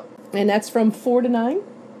 Wow. And that's from 4 to 9?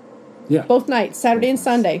 Yeah. Both nights, Saturday and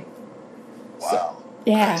Sunday. Wow.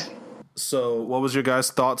 Yeah. So, what was your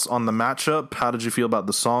guys' thoughts on the matchup? How did you feel about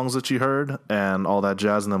the songs that you heard and all that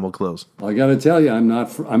jazz? And then we'll close. Well, I got to tell you, I'm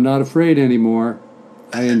not afraid anymore.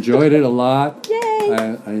 I enjoyed it a lot.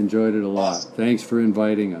 Yay! I enjoyed it a lot. Thanks for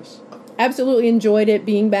inviting us. Absolutely enjoyed it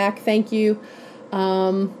being back. Thank you.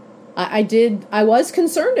 I was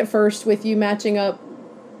concerned at first with you matching up,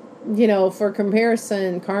 for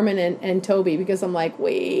comparison, Carmen and Toby, because I'm like,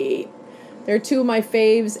 wait, they're two of my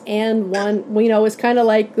faves, and one, is kind of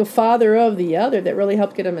like the father of the other that really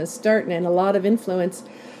helped get them a start and a lot of influence.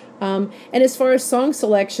 And as far as song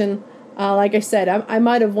selection, like I said, I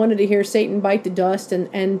might have wanted to hear Satan Bite the Dust,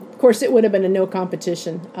 and of course it would have been a no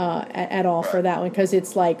competition at all for that one, because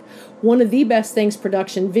it's like one of the best things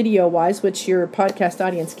production video-wise, which your podcast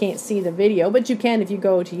audience can't see the video, but you can if you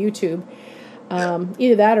go to YouTube.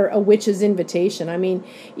 Either that or A Witch's Invitation. I mean,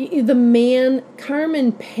 the man,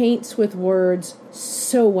 Carmen, paints with words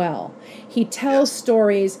so well. He tells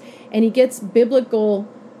stories, and he gets biblical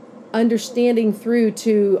understanding through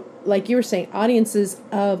to, like you were saying, audiences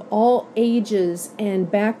of all ages and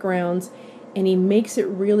backgrounds, and he makes it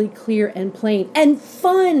really clear and plain and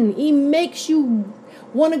fun. He makes you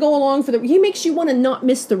want to go along he makes you want to not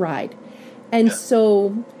miss the ride. And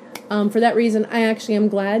so, for that reason, I actually am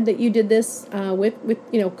glad that you did this with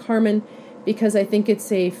Carmen, because I think it's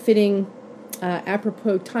a fitting,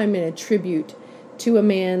 apropos time and a tribute to a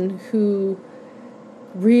man who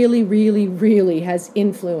really, really, really has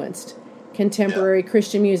influenced contemporary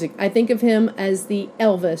Christian music. I think of him as the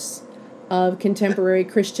Elvis of contemporary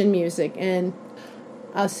Christian music. And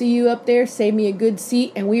I'll see you up there, save me a good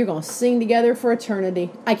seat, and we are going to sing together for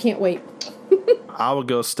eternity. I can't wait. I would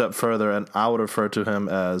go a step further, and I would refer to him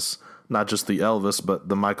as not just the Elvis, but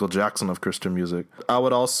the Michael Jackson of Christian music. I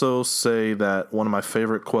would also say that one of my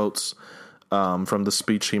favorite quotes from the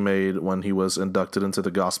speech he made when he was inducted into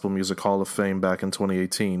the Gospel Music Hall of Fame back in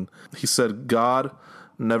 2018, he said, "God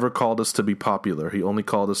never called us to be popular. He only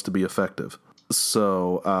called us to be effective."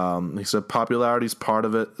 So he said popularity is part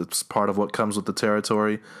of it. It's part of what comes with the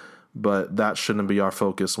territory, but that shouldn't be our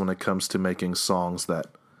focus when it comes to making songs that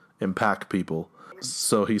impact people.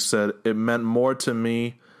 So he said, it meant more to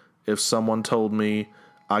me if someone told me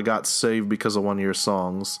I got saved because of one of your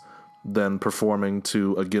songs than performing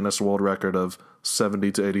to a Guinness World Record of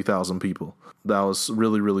 70 to 80,000 people. That was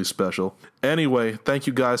really, really special. Anyway, thank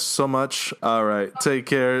you guys so much. All right, take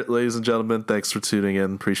care, ladies and gentlemen. Thanks for tuning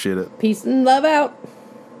in. Appreciate it. Peace and love out.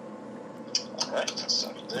 All right,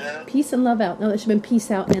 so there. Peace and love out. No, that should have been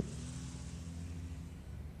peace out, man.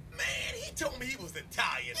 Man, he told me he was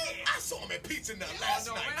Italian. I saw him at Pizza Nut last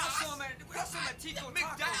night. I saw him at Tico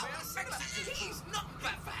McDowell's. He's nothing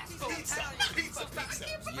but fast. Pizza.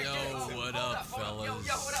 Yo, what up, fellas?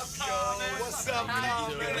 Yo, what up, Yo, what's up, How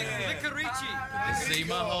you man? doing? Licorici. Good to see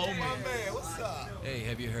my homie. My man, what's up? Hey,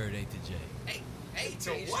 have you heard A to J? Hey, to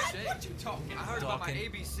what? What you talking? I heard about my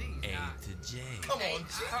Talking ABCs. A to J. Come on, I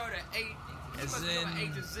heard of A. You As must know in,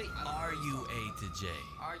 A to Z. are you A to J?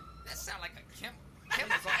 That sound like a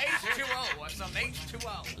chemical H2O or some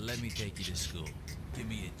H2O. Let me take you to school. Give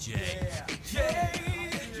me a J.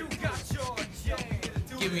 You got your J.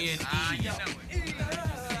 Give me an E. You know it. You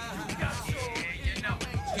know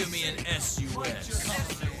it. Give me an S-U-S.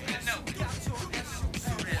 You know it.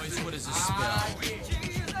 Boys, what does it spell?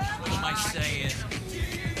 What am I saying?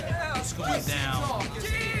 What's going down?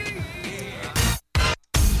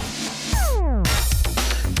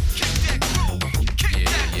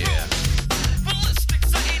 Yeah.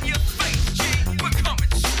 Ballistics are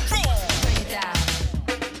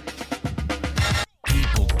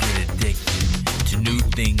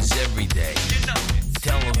every day.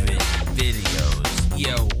 Television, videos,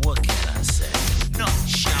 yo, what can I say?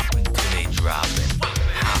 Shopping till they dropping,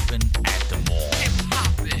 hopping at the mall,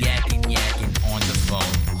 yakking on the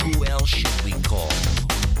phone. Who else should we call?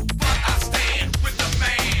 But I stand with the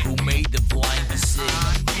man. Who made the blind to see?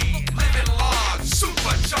 Living large,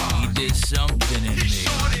 supercharged. He did something in me,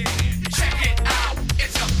 Shorty, check it out.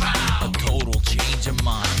 It's about a total change of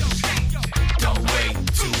mind. Don't wait,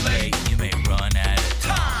 too late, you may run out of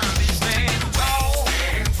time. stand tall,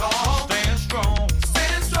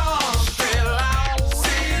 stand strong, stand loud,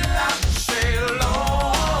 say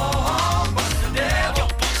long. Bust the devil,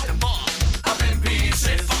 bust him up in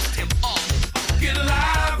pieces, bust him up. Get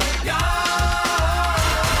alive with God.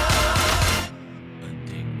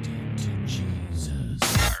 Addicted to Jesus.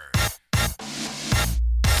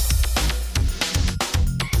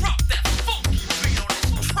 Drop that funky beat on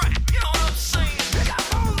this track. You know what I'm saying? Got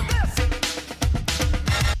all of this.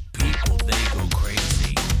 People, they go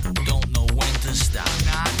crazy, don't know when to stop.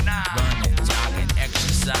 Running, jogging,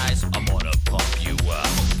 exercise, I'm gonna pump you up.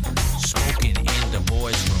 Smoking in the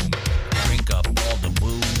boys' room, drink up all the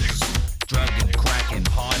booze. Drugging, cracking,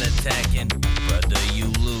 heart attacking, brother, you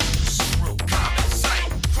lose. Common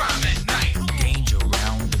sight, crime at night. Danger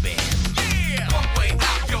round the bend, One way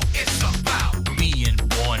out, yo, it's about being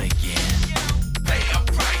born again. pay a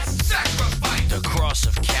price, sacrifice. The cross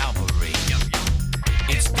of Calvary,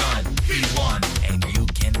 it's done, he won, and you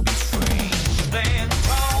can be free. Stand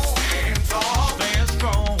tall, stand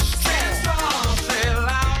strong, stand strong, say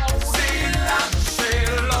loud, say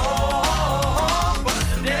long. Bust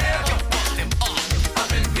the devil, bust him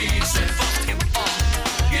up in pieces, bust him up.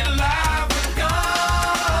 Get alive with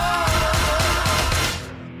God.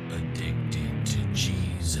 Addicted to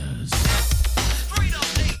Jesus. Straight up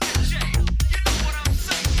DJ, you know what I'm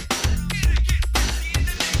saying? Get busy in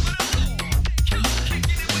the name of the Lord.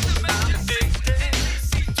 Kicking it with the magic.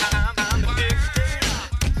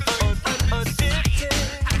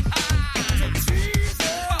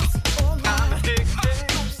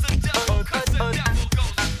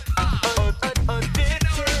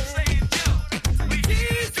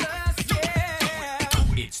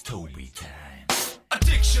 I'm It's Toby time.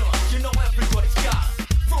 addiction, you know everybody's got it.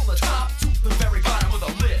 From the top to the very bottom of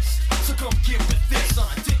the list. So come get with this on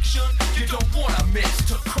addiction. You don't wanna miss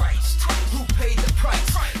to Christ, who paid the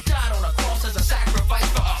price, died on a cross as a sacrifice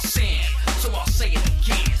for our sin. So I'll say it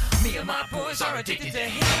again. Me and my boys are addicted to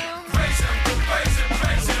him. Praise him, praise him,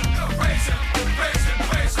 praise him, praise him, praise him,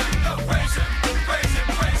 praise him, praise him, praise him,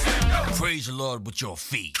 praise him. Praise the Lord with your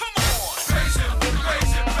feet. Come on, praise him,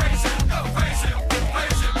 praise him, praise him, praise him,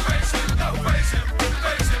 praise him, praise him, praise him,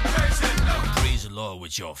 praise him, praise him. Praise the Lord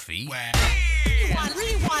with your feet.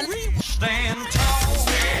 Stand tall,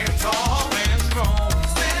 stand strong,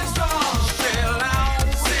 stand strong, say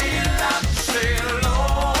loud, say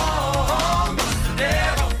long. Bust the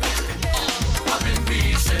devil, up in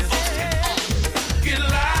pieces, get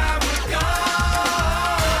alive with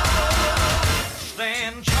God.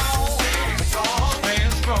 Stand tall, stand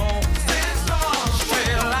strong,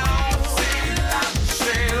 say loud,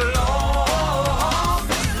 say long.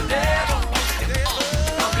 Bust the devil,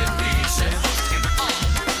 up in pieces.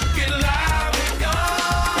 Get alive with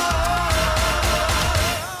God.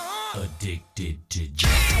 Addicted to Jesus.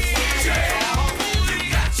 You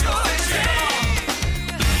got your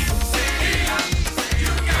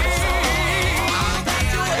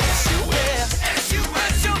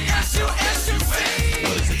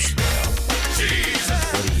What does it spell? Jesus,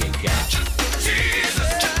 What do you got?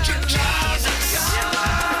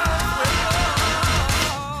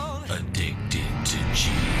 Addicted to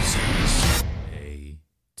Jesus. A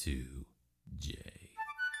to J.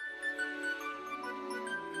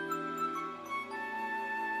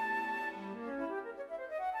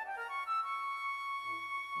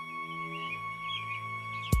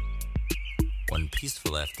 One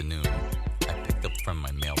peaceful afternoon, I picked up from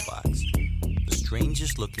my mailbox the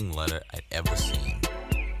strangest looking letter I'd ever seen.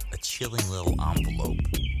 A chilling little envelope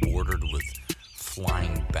bordered with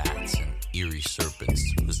flying bats and eerie serpents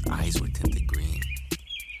whose eyes were tinted green.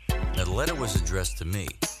 Now, the letter was addressed to me,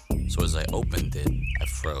 so as I opened it, I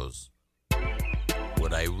froze.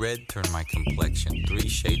 What I read turned my complexion 3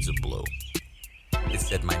 shades of blue. It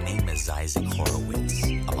said, "My name is Isaac Horowitz.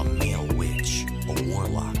 I'm a male witch, a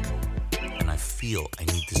warlock, and I feel I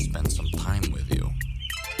need to spend some time with you."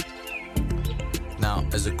 Now,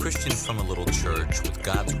 as a Christian from a little church with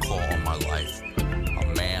God's call on my life, a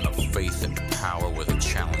man of faith and power with a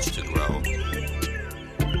challenge to grow,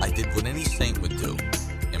 I did what any saint would do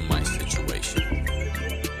in my situation.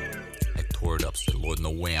 I tore it up, said, "Lord,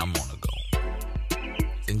 no way I'm gonna go."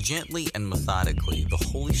 Then Gently and methodically, the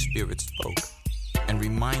Holy Spirit spoke and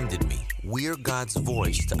reminded me we're God's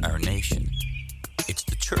voice to our nation. It's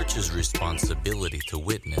the church's responsibility to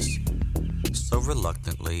witness. So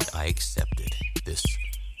reluctantly, I accepted this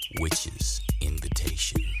witch's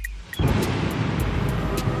invitation.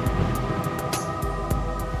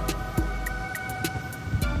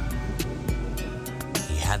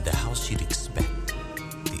 He had the house you'd expect,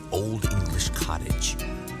 the old English cottage,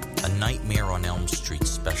 a Nightmare on Elm Street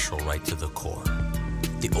special right to the core,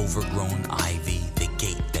 the overgrown ivy, the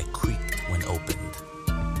gate that creaked when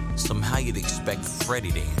opened. Somehow you'd expect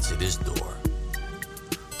Freddy to answer this door.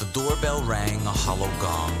 The doorbell rang, a hollow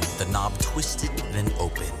gong, the knob twisted, then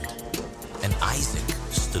opened, and Isaac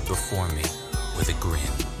stood before me with a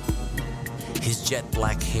grin. His jet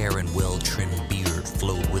black hair and well-trimmed beard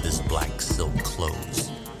flowed with his black silk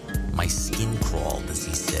clothes. My skin crawled as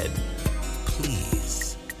he said,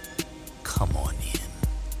 "Please, come on in."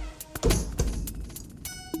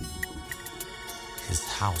 His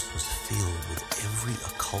house was filled with every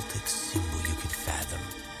occultic symbol you could fathom.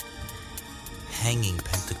 Hanging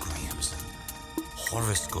pentagrams and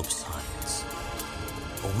horoscope signs,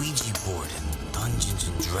 a Ouija board and Dungeons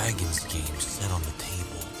and Dragons games set on the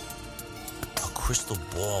table, a crystal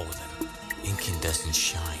ball with an incandescent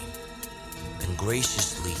shine. Then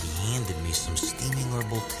graciously he handed me some steaming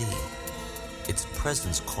herbal tea. Its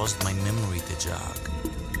presence caused my memory to jog.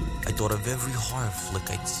 I thought of every horror flick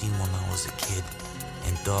I'd seen when I was a kid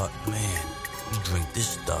and thought, man, you drink this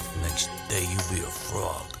stuff, next day you'll be a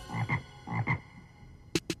frog.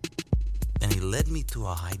 Then he led me to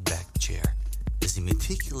a high-back chair as he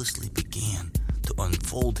meticulously began to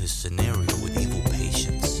unfold his scenario with evil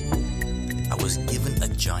patience. I was given a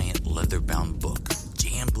giant leather-bound book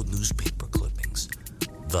jammed with newspaper clippings,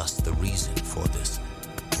 thus the reason for this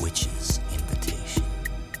witch's invitation.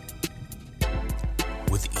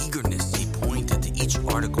 With eagerness, he pointed to each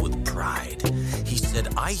article with pride. He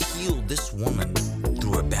said, "I healed this woman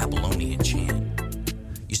through a Babylonian chant.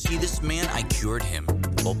 You see, this man, I cured him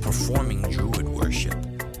while performing druid worship.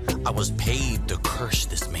 I was paid to curse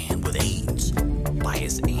this man with AIDS by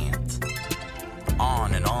his aunt."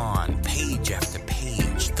 On and on, page after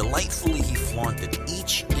page, delightfully he flaunted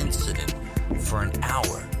each incident for an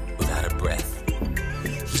hour without a breath.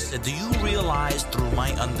 He said, "Do you realize through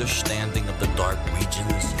my understanding of the dark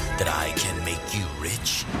regions that I can make you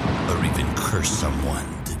rich or even curse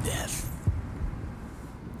someone to death?"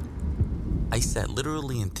 I sat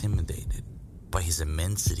literally intimidated by his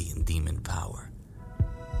immensity and demon power,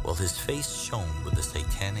 while his face shone with a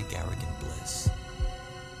satanic arrogant bliss.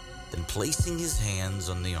 Then placing his hands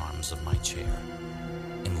on the arms of my chair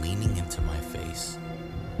and leaning into my face,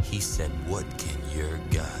 he said, "What can your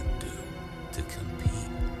God do to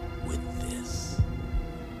compete with this?"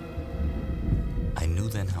 I knew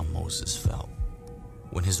then how Moses felt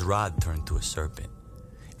when his rod turned to a serpent,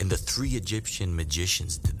 and the 3 Egyptian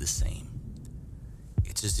magicians did the same.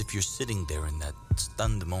 It's as if you're sitting there in that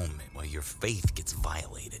stunned moment where your faith gets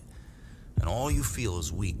violated, and all you feel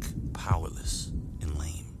is weak, powerless, and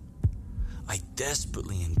lame. I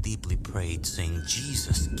desperately and deeply prayed, saying,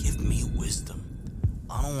 "Jesus, give me wisdom.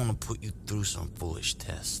 I don't want to put you through some foolish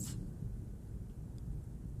test."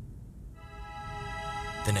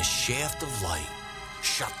 Then a shaft of light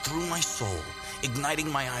shot through my soul,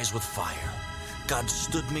 igniting my eyes with fire. God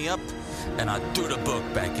stood me up, and I threw the book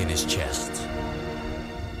back in his chest.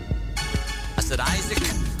 I said, "Isaac,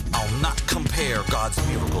 I'll not compare God's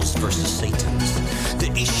miracles versus Satan's.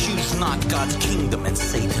 The issue's not God's kingdom and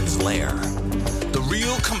Satan's lair. The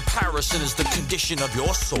real comparison is the condition of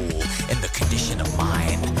your soul and the condition of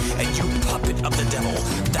mine. And you puppet of the devil,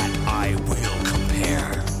 that I will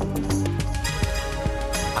compare."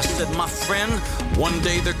 I said, "My friend, one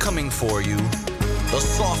day they're coming for you. The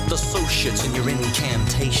soft associates in your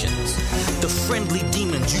incantations. The friendly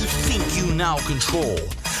demons you think you now control.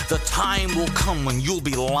 The time will come when you'll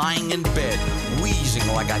be lying in bed, wheezing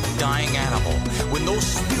like a dying animal, when those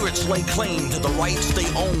spirits lay claim to the rights they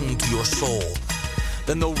own to your soul.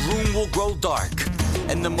 Then the room will grow dark,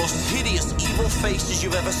 and the most hideous evil faces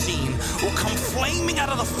you've ever seen will come flaming out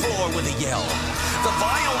of the floor with a yell. The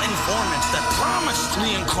vile informants that promised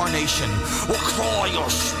reincarnation will claw your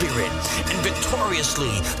spirit and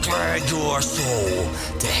victoriously drag your soul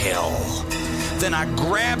to hell." Then I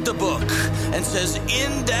grabbed the book and says,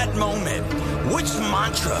 "In that moment, which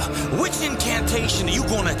mantra, which incantation are you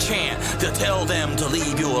gonna chant to tell them to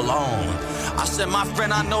leave you alone?" I said, "My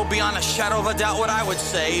friend, I know beyond a shadow of a doubt what I would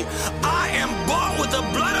say. I am bought with the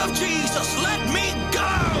blood of Jesus. Let me go."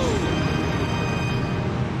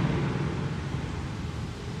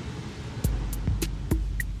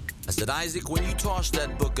 As Said Isaac, when you tossed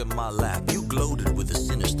that book in my lap, you gloated with a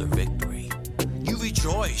sinister victory. You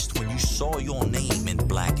rejoiced when you saw your name in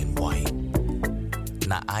black and white.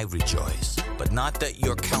 Now I rejoice, but not that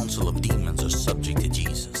your council of demons are subject to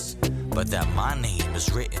Jesus, but that my name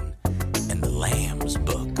is written in the Lamb's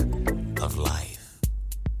book of life.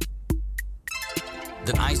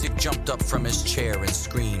 Then Isaac jumped up from his chair and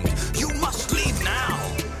screamed, "You must leave now!"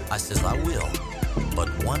 I says, "I will, but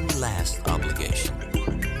one last obligation.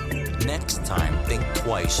 Next time, think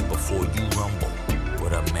twice before you rumble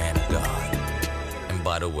with a man of God. And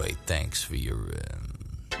by the way, thanks for your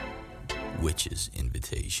witch's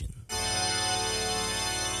invitation."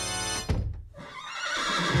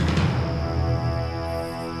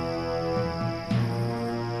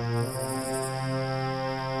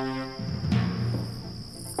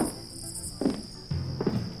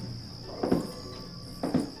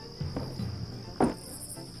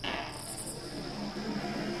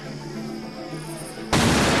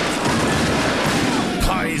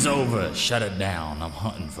 Party's over. Shut it down. I'm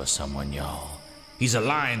hunting for someone, y'all. He's a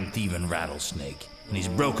lion thieving rattlesnake, and he's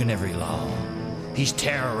broken every law. He's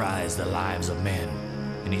terrorized the lives of men,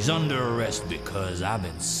 and he's under arrest because I've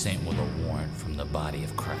been sent with a warrant from the body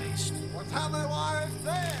of Christ. What's happening while it's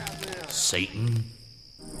there, then? Satan,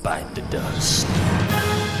 bite the dust.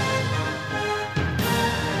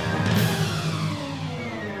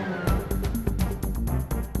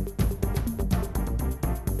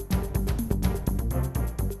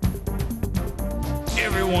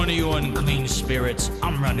 Every one of you unclean spirits,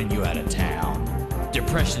 I'm running you out of town.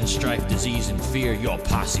 Depression, strife, disease, and fear, your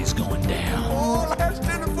posse's going down. Oh, that's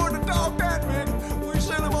dinner for the dog, that man. We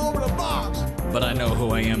sent him over the box. But I know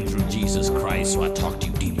who I am through Jesus Christ, so I talk to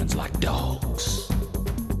you demons like dogs.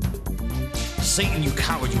 Satan, you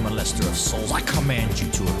coward, you molester of souls, I command you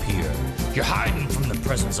to appear. You're hiding from the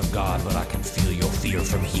presence of God, but I can feel your fear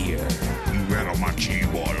from here. You rattle my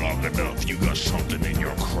keyboard long enough, you got something in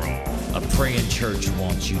your craw. A praying church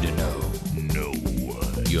wants you to know. No.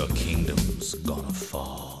 Your kingdom's gonna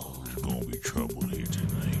fall. There's gonna be trouble here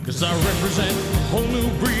tonight. 'Cause I represent a whole new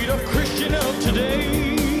breed of Christian of today.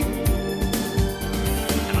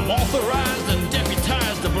 And I'm authorized and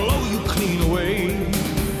deputized to blow you clean away.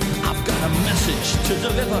 I've got a message to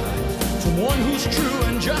deliver from one who's true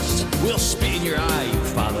and just. We'll spit in your eye, you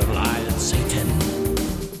father of lies. Satan,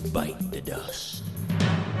 bite the dust.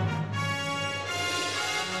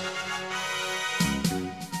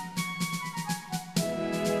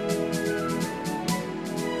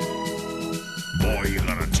 Boy, you're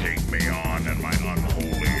gonna take me on and my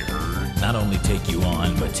unholy herd. Not only take you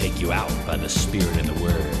on, but take you out by the Spirit and the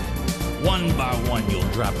Word. One by one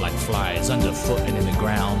you'll drop like flies underfoot and in the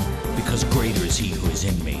ground, because greater is he who is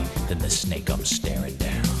in me than the snake I'm staring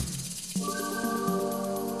down.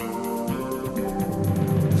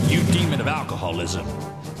 You demon of alcoholism,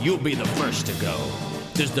 you'll be the first to go.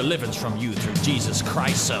 There's deliverance from you through Jesus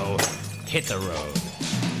Christ, so hit the road.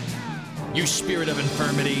 You spirit of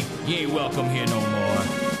infirmity, you ain't welcome here no more.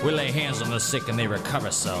 We lay hands on the sick and they recover,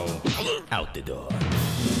 so out the door.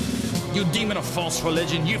 You demon of false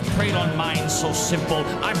religion, you've preyed on minds so simple.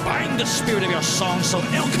 I bind the spirit of your song, so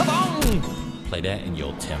El Cabong! Play that in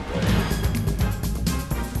your temple.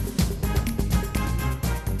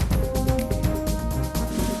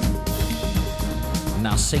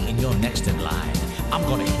 Now, Satan, you're next in line. I'm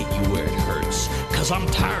gonna hit you where it hurts, 'cause I'm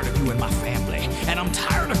tired of you in my family, and I'm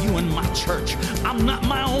tired of you in my church. I'm not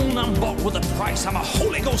my own, I'm bought with a price. I'm a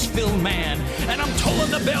Holy Ghost-filled man, and I'm tolling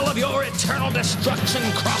the bell of your eternal destruction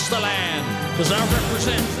across the land. 'Cause I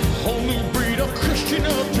represent a whole new breed of Christian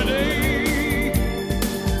of today,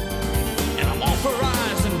 and I'm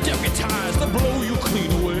authorized and deputized to blow you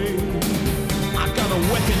clean away. I got a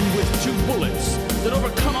weapon with 2 bullets that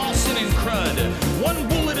overcome all sin and crud. One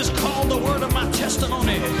bullet is called the word of my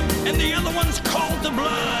testimony, and the other one's called the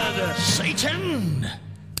blood. Satan,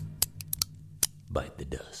 bite the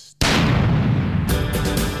dust.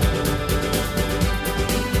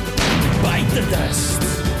 Bite the dust.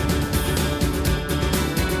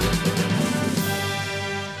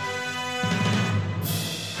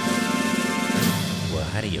 Well,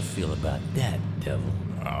 how do you feel about that, devil?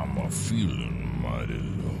 I'm a feeling mighty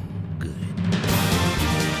good.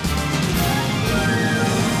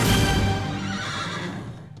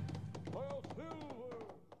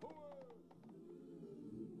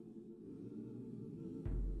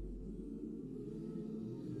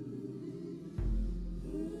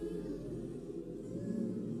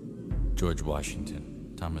 George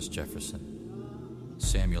Washington, Thomas Jefferson,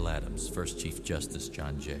 Samuel Adams, First Chief Justice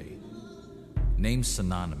John Jay. Names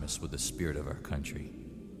synonymous with the spirit of our country.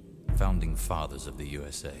 Founding fathers of the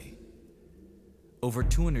USA. Over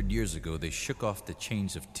 200 years ago, they shook off the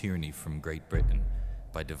chains of tyranny from Great Britain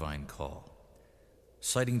by divine call.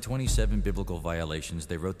 Citing 27 biblical violations,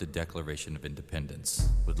 they wrote the Declaration of Independence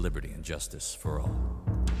with liberty and justice for all.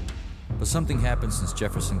 But something happened since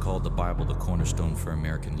Jefferson called the Bible the cornerstone for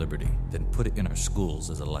American liberty, then put it in our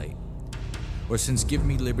schools as a light. Or since give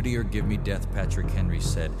me liberty or give me death, Patrick Henry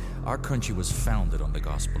said, our country was founded on the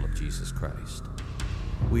gospel of Jesus Christ.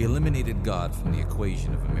 We eliminated God from the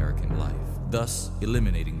equation of American life, thus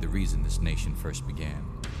eliminating the reason this nation first began.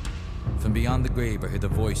 From beyond the grave, I hear the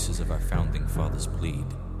voices of our founding fathers plead,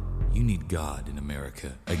 you need God in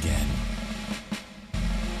America again.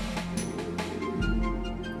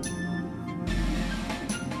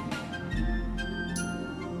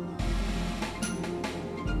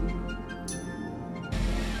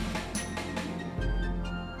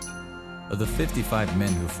 Of the 55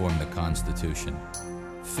 men who formed the Constitution,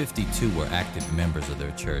 52 were active members of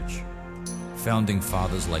their church. Founding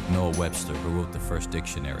fathers like Noah Webster, who wrote the first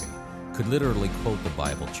dictionary, could literally quote the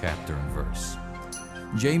Bible chapter and verse.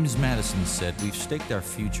 James Madison said, we've staked our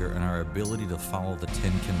future on our ability to follow the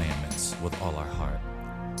 10 Commandments with all our heart.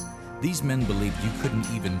 These men believed you couldn't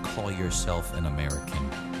even call yourself an American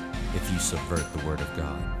if you subvert the Word of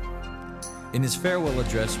God. In his farewell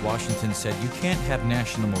address, Washington said, you can't have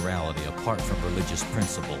national morality apart from religious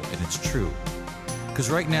principle, and it's true. Because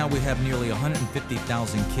right now we have nearly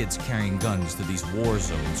 150,000 kids carrying guns to these war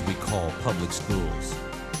zones we call public schools.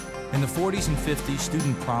 In the 40s and 50s,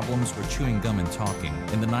 student problems were chewing gum and talking.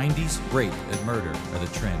 In the 90s, rape and murder are the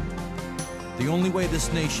trend. The only way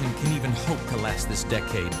this nation can even hope to last this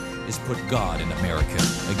decade is put God in America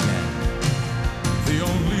again. The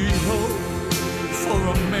only hope for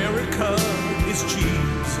America is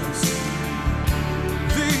Jesus.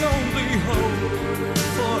 The only hope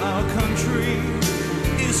for our country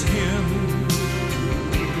is Him.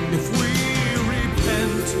 If we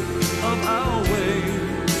repent of our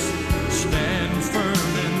ways, stand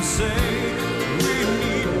firm and say, we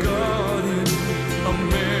need God in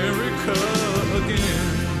America again.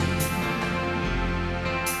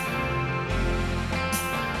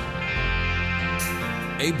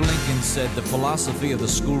 Abe Lincoln said the philosophy of the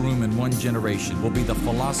schoolroom in one generation will be the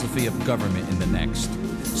philosophy of government in the next.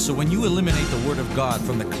 So when you eliminate the Word of God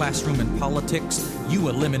from the classroom and politics, you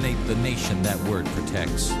eliminate the nation that Word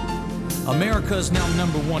protects. America is now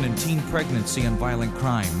number 1 in teen pregnancy and violent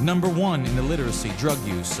crime, number 1 in illiteracy, drug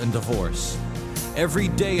use, and divorce. Every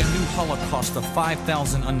day a new holocaust of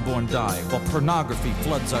 5,000 unborn die, while pornography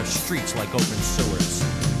floods our streets like open sewers.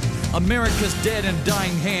 America's dead and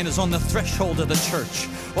dying hand is on the threshold of the church,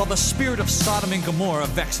 while the spirit of Sodom and Gomorrah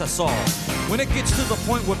vex us all. When it gets to the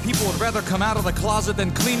point where people would rather come out of the closet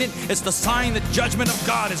than clean it, it's the sign that judgment of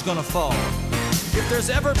God is gonna fall. If there's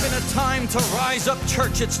ever been a time to rise up,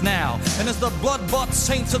 church, it's now. And as the blood-bought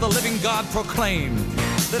saints of the living God proclaim,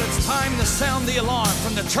 that it's time to sound the alarm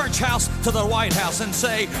from the church house to the White House and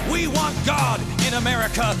say, we want God in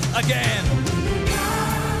America again.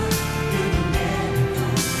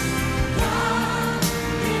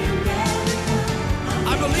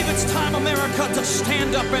 I believe it's time, America, to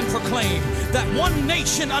stand up and proclaim that one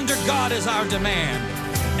nation under God is our demand.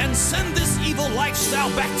 And send this evil lifestyle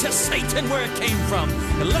back to Satan where it came from.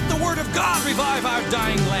 And let the Word of God revive our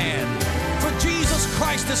dying land. For Jesus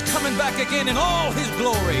Christ is coming back again in all His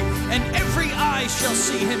glory, and every eye shall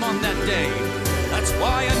see Him on that day. That's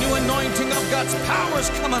why a new anointing of God's power is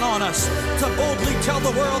coming on us, to boldly tell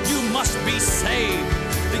the world you must be saved.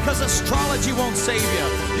 Because astrology won't save you.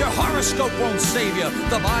 Your horoscope won't save you.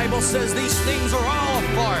 The Bible says these things are all a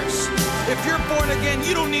farce. If you're born again,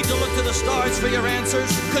 you don't need to look to the stars for your answers,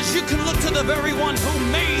 because you can look to the very one who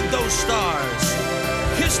made those stars.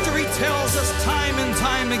 History tells us time and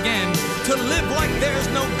time again, to live like there's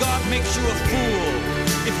no God makes you a fool.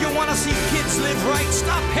 If you want to see kids live right,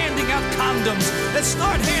 stop handing out condoms and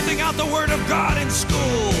start handing out the Word of God in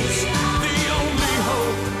schools. The only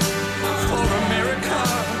hope for America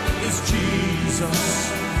is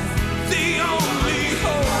Jesus. The only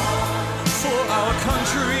hope for our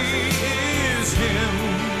country is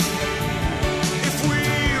Him.